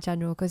doctors in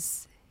general,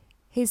 because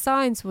his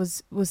science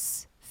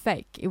was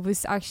fake. It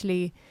was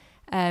actually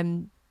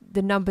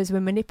the numbers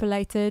were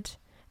manipulated,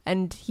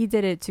 and he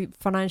did it to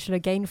financial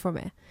gain from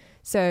it.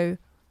 So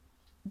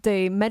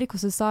the medical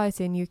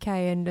society in UK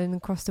and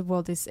across the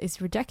world is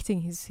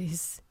rejecting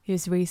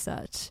his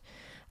research,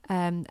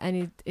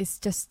 and it's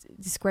just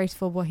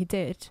disgraceful what he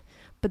did.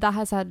 But that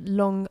has had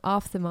long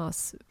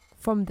aftermath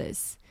from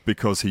this.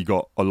 Because he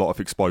got a lot of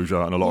exposure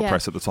and a lot of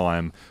press at the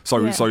time. So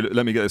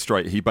let me get this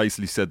straight. He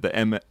basically said that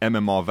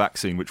MMR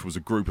vaccine, which was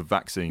a group of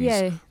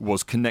vaccines,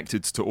 was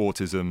connected to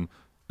autism,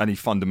 and he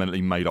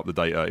fundamentally made up the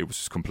data. It was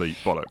just complete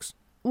bollocks.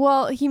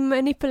 Well, he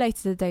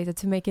manipulated the data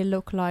to make it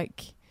look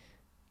like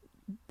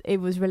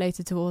it was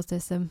related to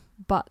autism,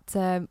 but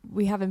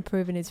we haven't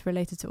proven it's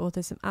related to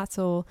autism at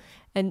all.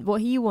 And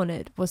what he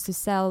wanted was to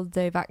sell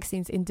the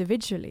vaccines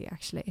individually,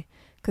 actually.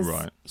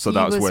 Right. So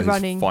that's where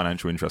his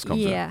financial interest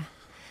comes in. Yeah.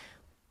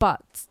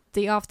 But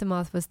the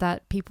aftermath was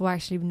that people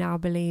actually now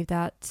believe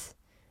that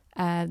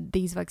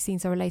these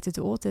vaccines are related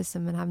to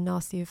autism and have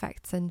nasty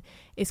effects, and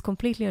it's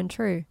completely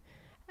untrue.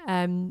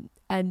 And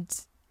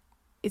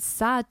it's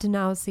sad to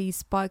now see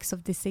spikes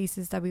of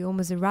diseases that we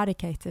almost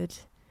eradicated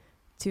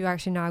to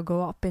actually now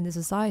go up in the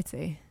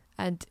society.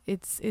 And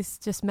it's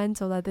just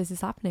mental that this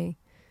is happening,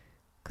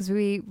 because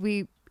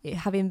we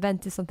have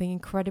invented something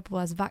incredible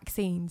as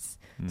vaccines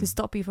to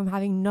stop you from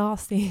having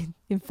nasty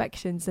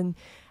infections and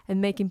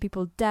making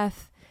people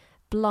deaf,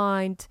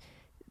 blind,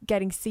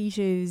 getting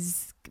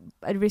seizures,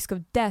 at risk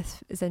of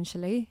death,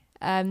 essentially.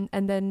 And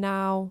then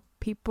now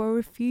people are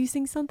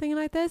refusing something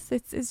like this.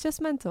 It's just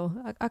mental.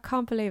 I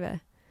can't believe it.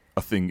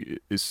 I think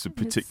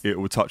it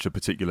will touch a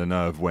particular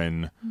nerve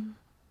when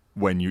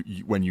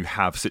you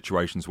have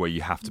situations where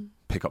you have to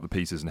pick up the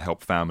pieces and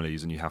help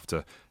families, and you have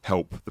to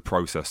help the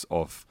process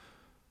of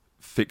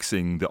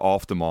fixing the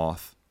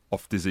aftermath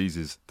of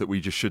diseases that we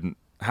just shouldn't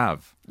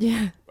have.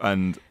 Yeah.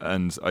 And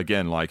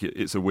again, like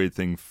it's a weird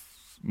thing.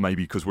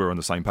 Maybe because we're on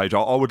the same page.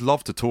 I would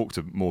love to talk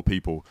to more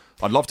people.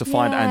 I'd love to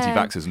find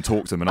anti-vaxxers and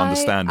talk to them and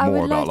understand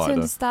more about to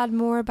understand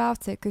more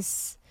about it,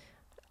 because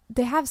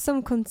they have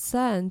some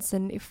concerns,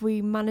 and if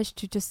we manage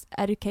to just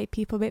educate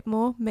people a bit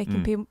more,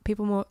 making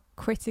people more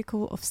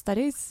critical of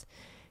studies.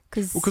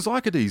 Because I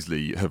could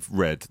easily have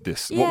read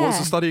this. Yeah. What was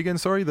the study again?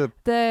 Sorry,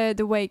 the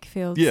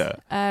Wakefield. Yeah.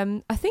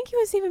 I think it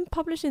was even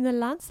published in the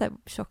Lancet,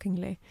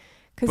 shockingly.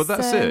 But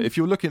that's it. If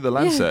you're looking at the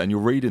Lancet and you're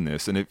reading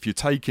this, and if you're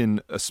taking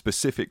a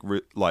specific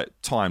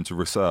time to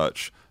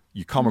research,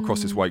 you come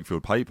across this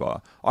Wakefield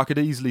paper, I could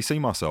easily see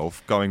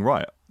myself going,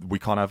 right, we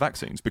can't have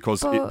vaccines because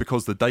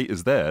the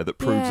data's there that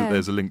proves that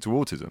there's a link to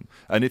autism.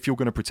 And if you're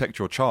going to protect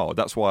your child,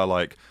 that's why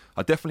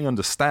I definitely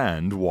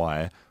understand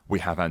why we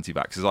have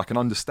anti-vaxxers. I can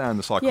understand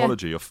the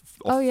psychology of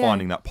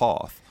finding that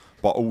path,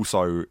 but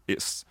also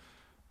it's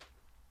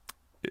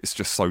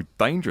just so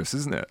dangerous,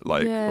 isn't it?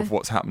 Of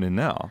what's happening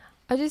now.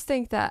 I just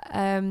think that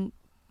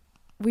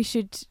we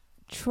should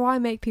try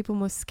and make people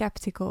more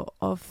skeptical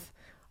of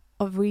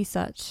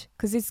research,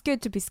 because it's good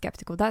to be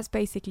skeptical. That's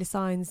basically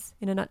science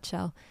in a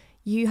nutshell.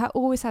 You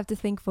always have to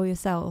think for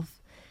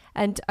yourself.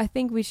 And I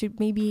think we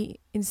should maybe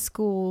in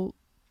school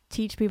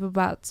teach people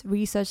about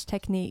research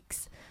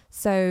techniques,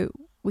 so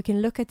we can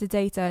look at the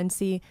data and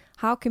see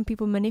how can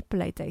people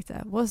manipulate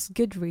data. What's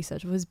good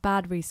research? What's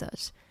bad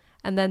research?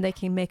 And then they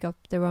can make up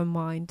their own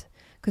mind.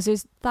 Because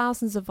there's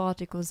thousands of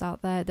articles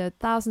out there. There are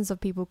thousands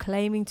of people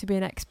claiming to be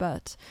an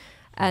expert.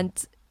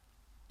 And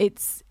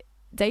it's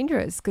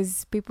dangerous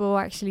because people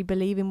actually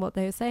believe in what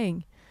they're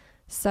saying.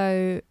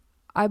 So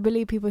I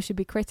believe people should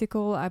be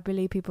critical. I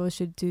believe people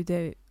should do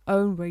their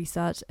own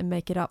research and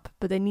make it up.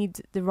 But they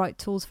need the right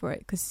tools for it,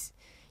 because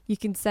you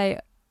can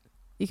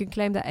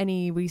claim that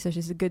any research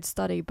is a good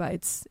study, but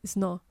it's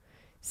not.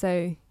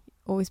 So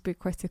always be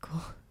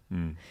critical.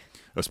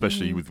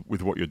 Especially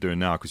with what you're doing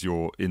now, because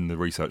you're in the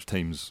research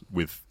teams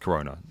with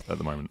Corona at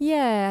the moment.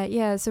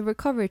 Yeah. So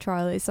recovery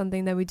trial is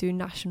something that we do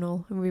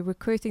national, and we're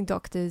recruiting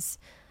doctors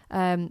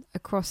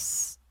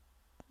across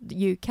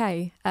the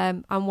UK.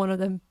 I'm one of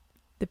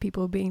the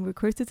people being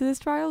recruited to this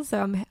trial,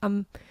 so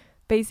I'm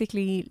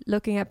basically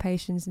looking at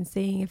patients and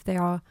seeing if they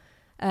are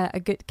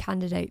a good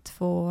candidate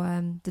for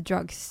the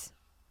drugs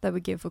that we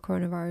give for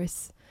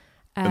coronavirus.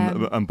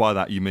 And by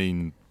that you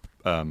mean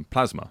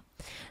plasma?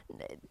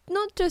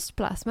 Not just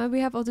plasma, we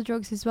have other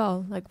drugs as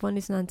well. Like one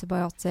is an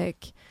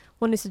antibiotic,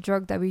 one is a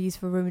drug that we use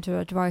for rheumatoid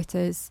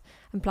arthritis,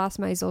 and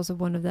plasma is also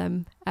one of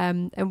them.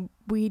 And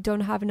we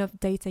don't have enough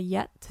data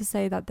yet to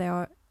say that they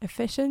are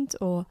efficient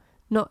or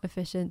not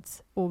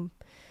efficient.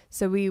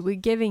 So we're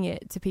giving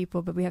it to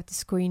people, but we have to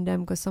screen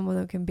them because some of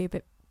them can be a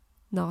bit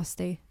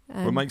nasty.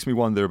 What makes me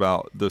wonder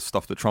about the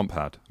stuff that Trump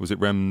had. Was it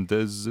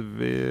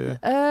remdesivir?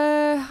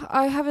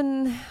 I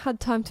haven't had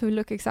time to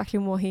look exactly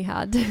on what he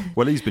had.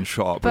 Well, he's been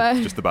shot up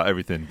with just about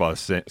everything by the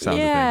sound of things.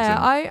 Yeah,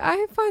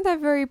 I find that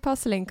very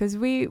puzzling because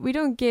we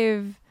don't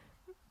give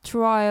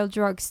trial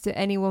drugs to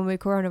anyone with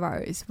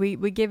coronavirus.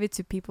 We give it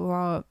to people who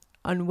are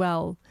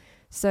unwell,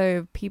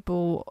 so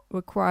people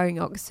requiring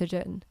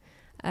oxygen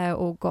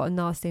or got a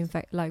nasty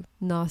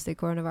nasty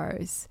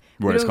coronavirus.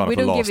 Where it's kind of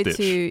a last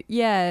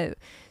ditch.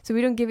 So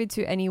we don't give it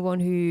to anyone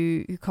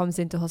who comes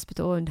into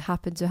hospital and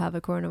happen to have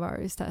a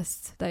coronavirus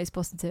test that is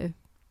positive,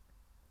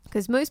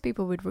 because most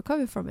people would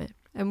recover from it,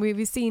 and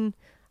we've seen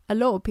a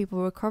lot of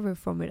people recover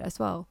from it as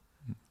well.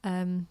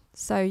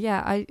 So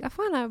yeah, I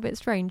find that a bit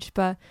strange,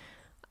 but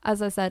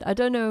as I said, I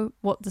don't know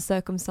what the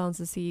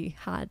circumstances he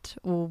had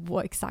or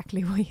what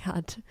exactly he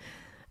had.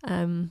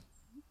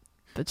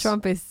 But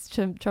Trump is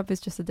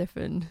just a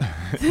different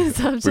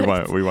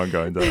subject. We won't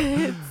go into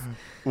that.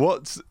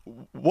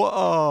 What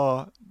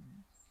are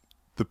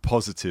the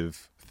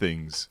positive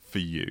things for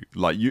you?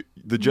 Like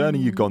the journey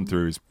you've gone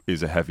through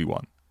is a heavy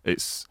one.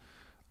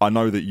 I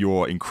know that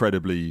you're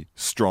incredibly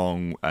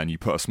strong and you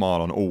put a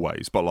smile on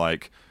always, but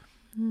like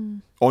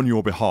on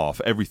your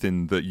behalf,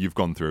 everything that you've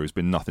gone through has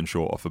been nothing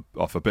short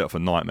of a bit of a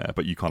nightmare,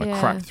 but you kind of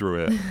cracked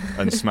through it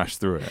and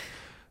smashed through it.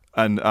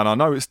 And I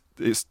know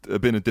it's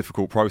been a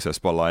difficult process,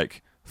 but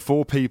like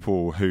for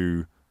people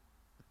who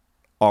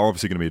are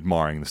obviously going to be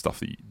admiring the stuff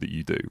that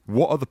you do,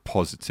 what are the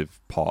positive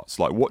parts?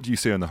 Like, what do you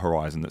see on the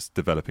horizon that's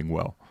developing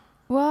well?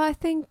 Well, I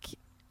think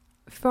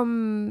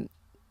from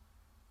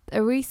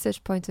a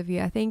research point of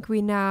view, I think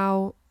we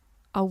now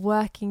are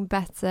working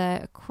better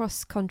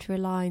across country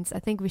lines. I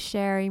think we're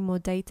sharing more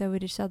data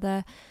with each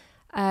other.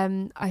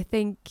 I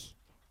think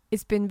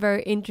it's been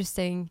very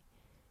interesting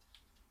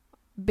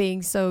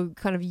being so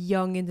kind of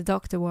young in the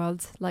doctor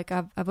world. Like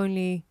I've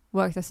only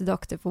worked as a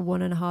doctor for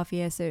 1.5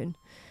 years soon.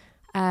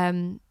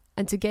 And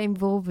to get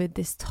involved with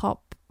this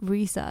top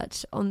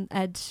research on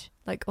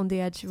the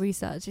edge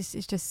research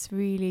is just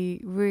really,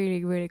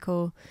 really, really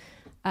cool.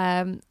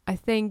 I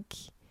think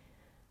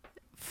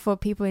for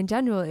people in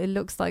general, it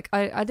looks like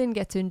I didn't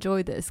get to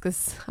enjoy this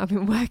because I've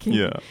been working.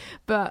 Yeah.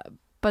 But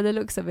the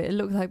looks of it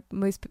looked like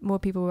more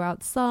people were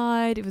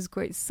outside. It was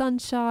great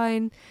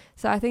sunshine.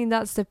 So I think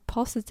that's the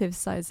positive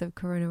sides of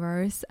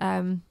coronavirus.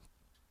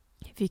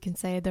 If you can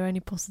say there are any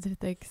positive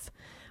things.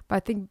 But I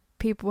think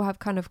people have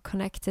kind of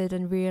connected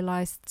and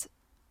realized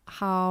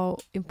how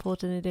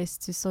important it is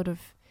to sort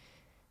of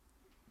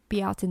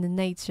be out in the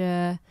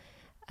nature,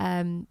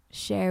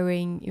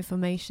 sharing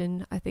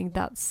information. I think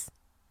that's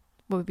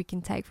what we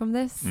can take from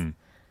this.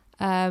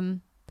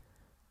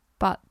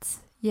 But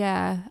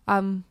yeah,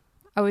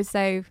 I would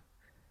say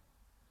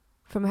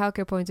from a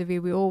healthcare point of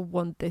view, we all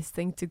want this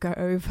thing to go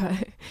over.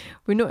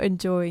 We're not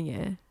enjoying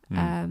it.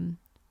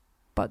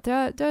 But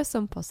there are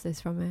some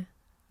positives from it.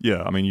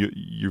 Yeah, I mean,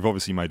 you've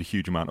obviously made a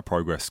huge amount of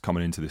progress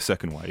coming into this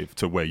second wave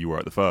to where you were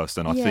at the first.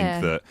 And I think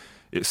that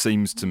it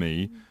seems to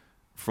me,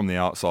 from the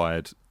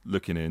outside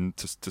looking in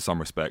to some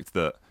respect,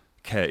 that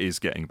care is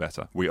getting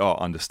better. We are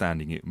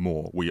understanding it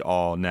more. We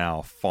are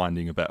now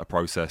finding a better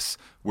process.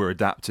 We're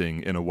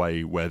adapting in a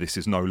way where this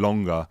is no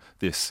longer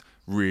this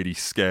really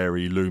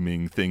scary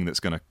looming thing that's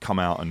going to come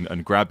out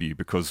and grab you,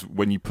 because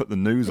when you put the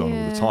news on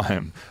all the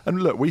time,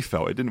 and look, we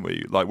felt it, didn't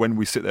we? Like when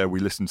we sit there, we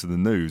listen to the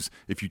news,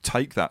 if you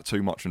take that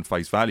too much on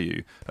face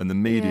value and the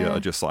media are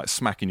just like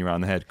smacking you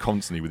around the head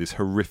constantly with this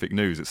horrific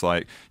news, it's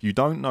like you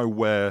don't know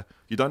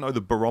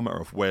the barometer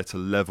of where to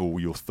level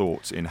your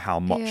thoughts in how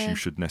much you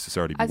should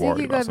necessarily be worried about. I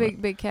think you've got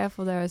to be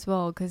careful there as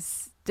well,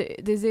 because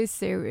this is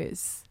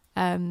serious,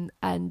 and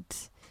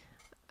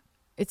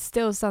it's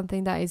still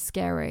something that is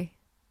scary.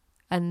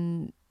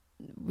 And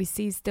we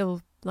see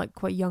still like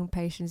quite young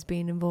patients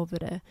being involved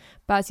with it.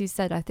 But as you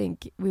said, I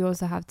think we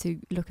also have to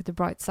look at the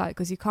bright side,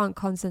 because you can't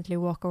constantly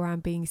walk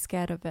around being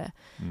scared of it.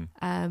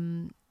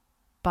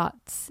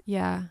 But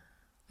yeah,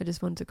 I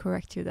just want to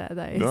correct you there.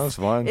 That's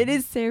fine. It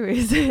is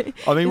serious.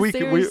 I mean,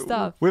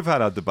 we've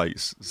had our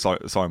debates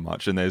so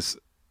much, and there's,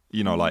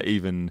 like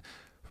even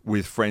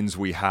with friends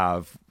we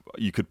have,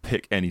 you could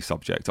pick any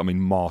subject. I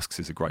mean, masks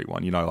is a great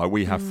one. Like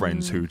we have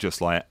friends who just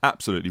like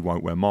absolutely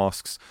won't wear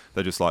masks.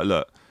 They're just like,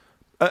 look,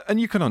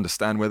 and you can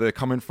understand where they're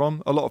coming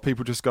from. A lot of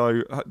people just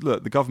go,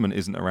 look, the government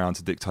isn't around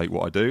to dictate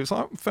what I do. It's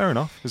like, fair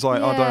enough. It's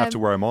like, I don't have to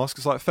wear a mask.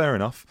 It's like, fair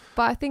enough.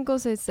 But I think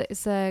also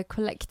it's a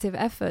collective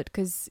effort,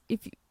 because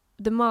if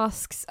the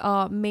masks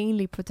are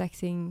mainly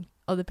protecting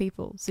other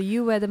people, so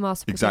you wear the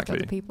mask to protect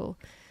other people.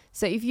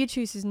 So if you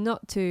choose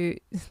not to,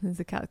 there's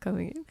a cat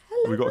coming in.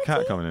 Hello, we've got a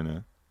cat coming in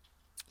here.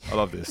 I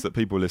love this, that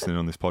people listening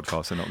on this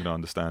podcast are not going to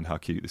understand how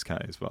cute this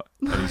cat is, but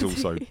he's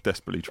also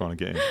desperately trying to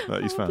get in.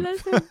 Like, he's found.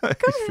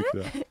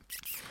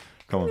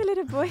 Come on,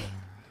 little boy.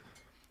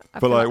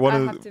 But like I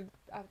have to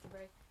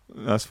break.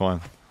 That's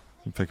fine.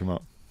 You pick him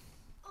up.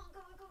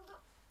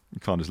 You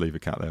can't just leave a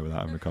cat there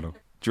without having a cuddle.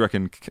 Do you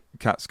reckon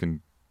cats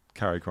can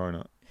carry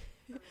corona?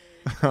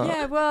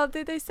 Yeah, well,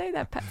 they say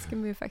that pets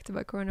can be affected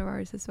by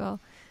coronavirus as well.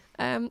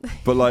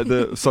 But like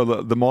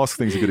the mask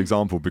thing's a good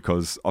example,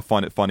 because I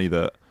find it funny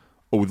that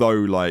although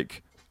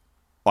like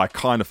I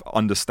kind of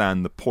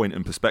understand the point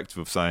and perspective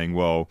of saying,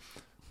 well,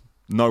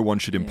 no one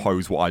should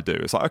impose what I do.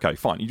 It's like, okay,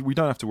 fine, we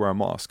don't have to wear a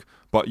mask,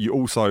 but you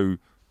also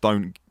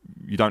don't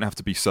have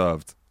to be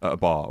served at a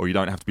bar, or you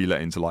don't have to be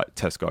let into like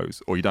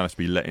Tesco's, or you don't have to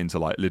be let into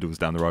like Lidl's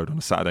down the road on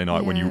a Saturday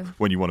night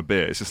when you want a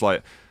beer. It's just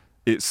like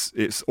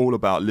it's all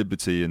about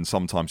liberty, and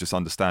sometimes just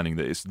understanding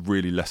that it's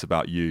really less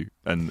about you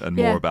and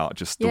more about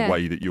just the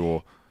way that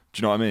you're. Do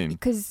you know what I mean?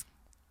 Because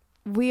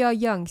we are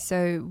young,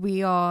 so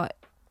we are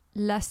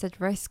less at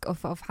risk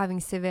of having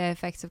severe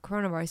effects of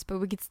coronavirus, but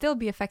we could still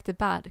be affected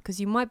bad, because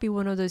you might be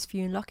one of those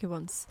few unlucky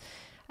ones,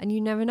 and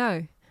you never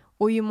know,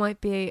 or you might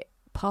be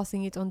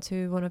passing it on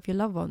to one of your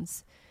loved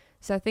ones.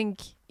 So I think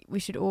we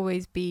should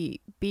always be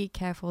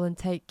careful and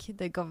take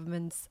the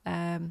government's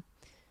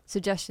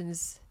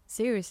suggestions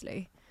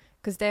seriously,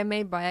 because they're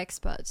made by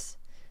experts.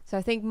 So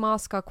I think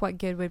masks are quite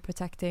good with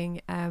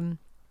protecting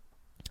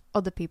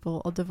other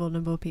people, other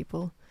vulnerable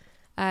people.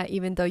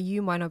 Even though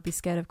you might not be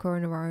scared of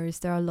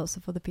coronavirus, there are lots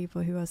of other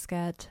people who are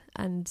scared,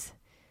 and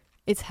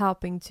it's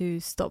helping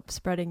to stop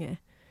spreading it.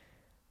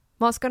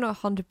 Masks are not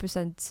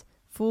 100%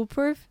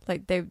 foolproof.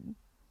 Like there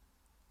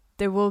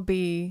will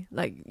be,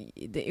 like,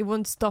 it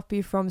won't stop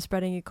you from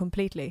spreading it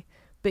completely,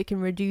 but it can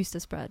reduce the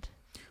spread.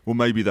 Well,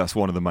 maybe that's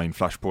one of the main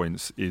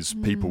flashpoints is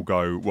people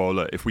go, well,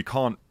 look, if we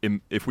can't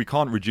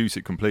reduce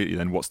it completely,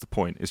 then what's the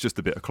point? It's just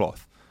a bit of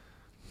cloth.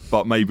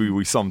 But maybe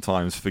we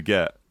sometimes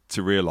forget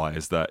to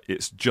realise that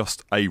it's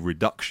just a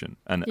reduction,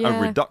 and a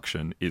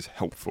reduction is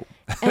helpful.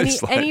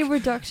 Any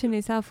reduction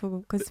is helpful,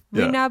 because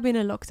we've now been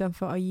in lockdown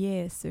for a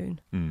year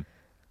soon,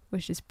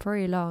 which is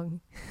pretty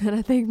long, and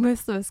I think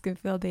most of us can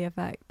feel the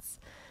effects.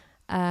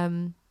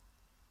 And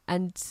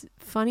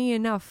funny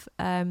enough,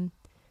 from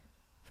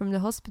the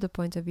hospital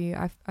point of view,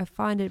 I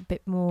find it a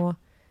bit more,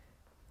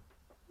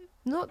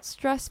 not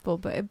stressful,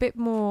 but a bit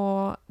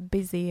more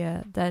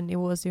busier than it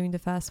was during the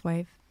first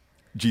wave.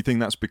 Do you think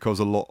that's because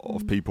a lot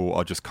of people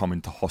are just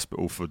coming to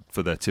hospital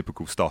for their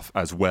typical stuff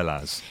as well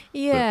as?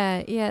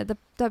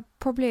 That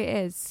probably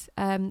is.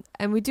 And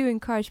we do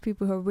encourage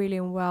people who are really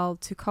unwell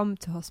to come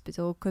to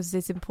hospital, because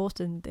it's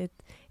important. If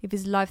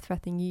it's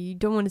life-threatening, you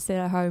don't want to sit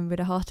at home with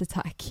a heart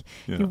attack.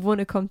 Yeah. You want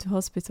to come to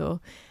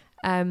hospital.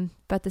 But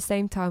at the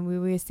same time,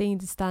 we're seeing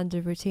the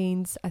standard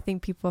routines. I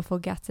think people are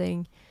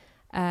forgetting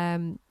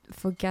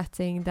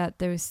that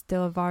there is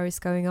still a virus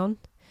going on.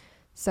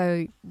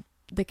 So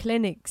the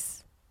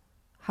clinics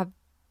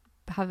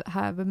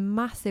have a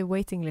massive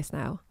waiting list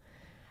now,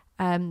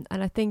 and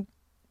I think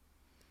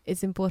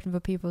it's important for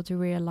people to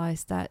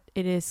realize that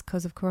it is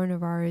because of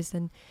coronavirus,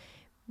 and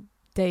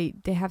they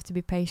have to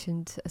be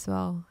patient as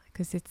well,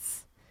 because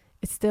it's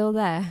still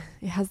there.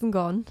 It hasn't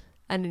gone,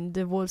 and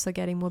the wards are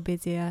getting more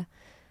busier,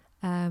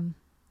 and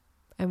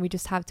we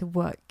just have to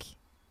work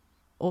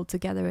all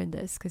together in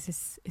this, because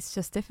it's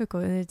just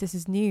difficult, and this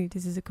is new.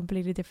 This is a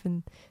completely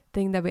different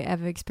thing that we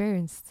ever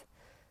experienced.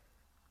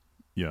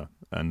 Yeah,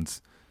 and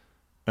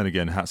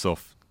again, hats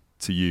off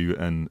to you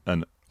and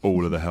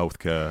all of the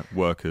healthcare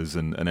workers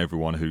and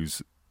everyone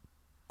who's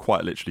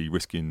quite literally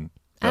risking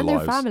their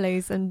lives, their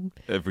families, and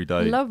every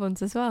day, loved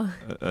ones as well,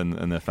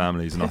 and their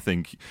families. And I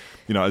think,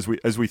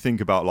 as we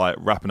think about like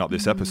wrapping up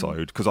this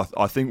episode, because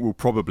I think we'll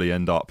probably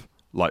end up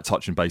like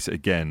touching base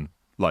again,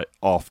 like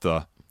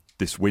after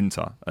this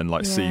winter, and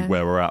like see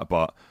where we're at.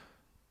 But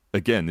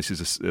again, this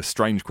is a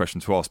strange question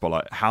to ask, but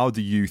like, how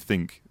do you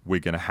think we're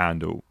going to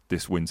handle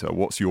this winter?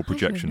 What's your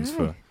projections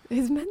for?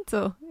 It's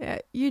mental. Yeah,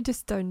 you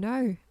just don't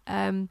know.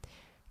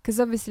 Because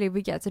obviously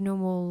we get the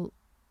normal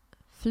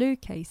flu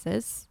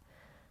cases,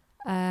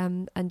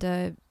 and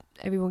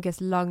everyone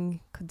gets lung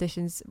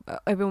conditions.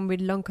 Everyone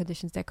with lung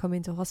conditions, they come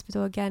into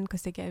hospital again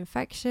because they get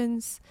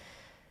infections.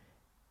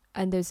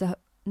 And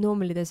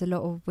normally there's a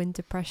lot of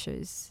winter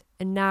pressures,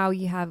 and now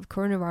you have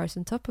coronavirus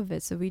on top of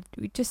it. So we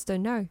just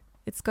don't know.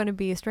 It's going to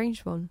be a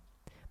strange one.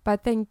 But I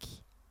think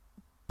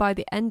by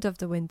the end of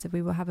the winter,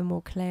 we will have a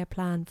more clear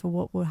plan for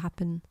what will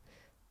happen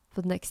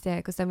for the next year,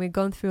 because then we've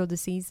gone through all the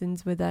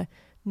seasons with a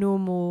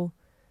normal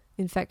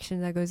infection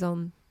that goes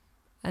on,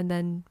 and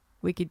then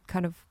we could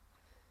kind of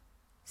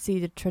see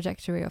the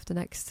trajectory of the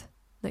next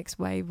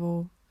wave,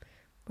 or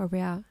where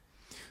we're at.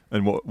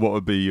 And what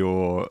would be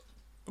your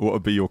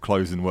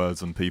closing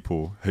words on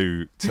people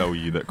who tell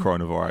you that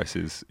coronavirus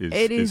is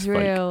it is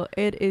real?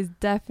 Fake? It is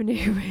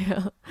definitely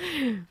real.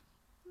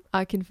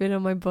 I can feel it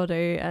on my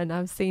body, and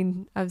I've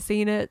seen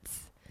it.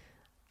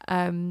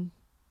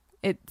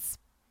 It's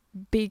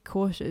be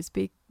cautious,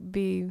 be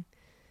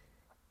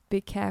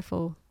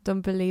careful. Don't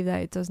believe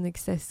that it doesn't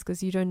exist,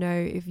 because you don't know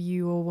if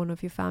you or one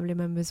of your family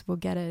members will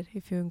get it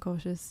if you're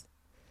incautious.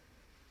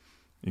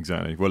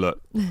 Exactly. Well,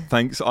 look,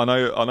 thanks. I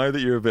know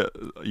that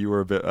you were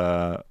a bit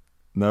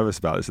nervous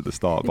about this at the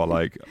start, but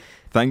like,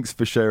 thanks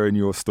for sharing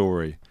your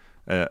story.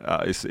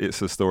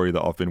 It's a story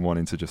that I've been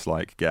wanting to just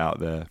like get out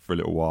there for a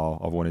little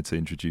while. I've wanted to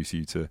introduce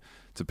you to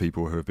to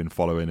people who have been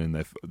following, and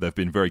they've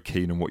been very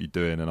keen on what you're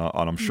doing, and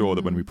I'm sure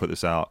that when we put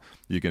this out,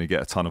 you're going to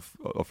get a ton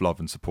of love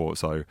and support.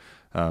 So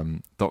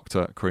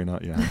Dr. Karine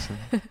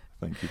Johannessen,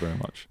 thank you very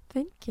much.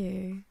 Thank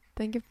you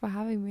for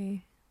having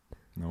me.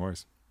 No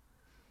worries.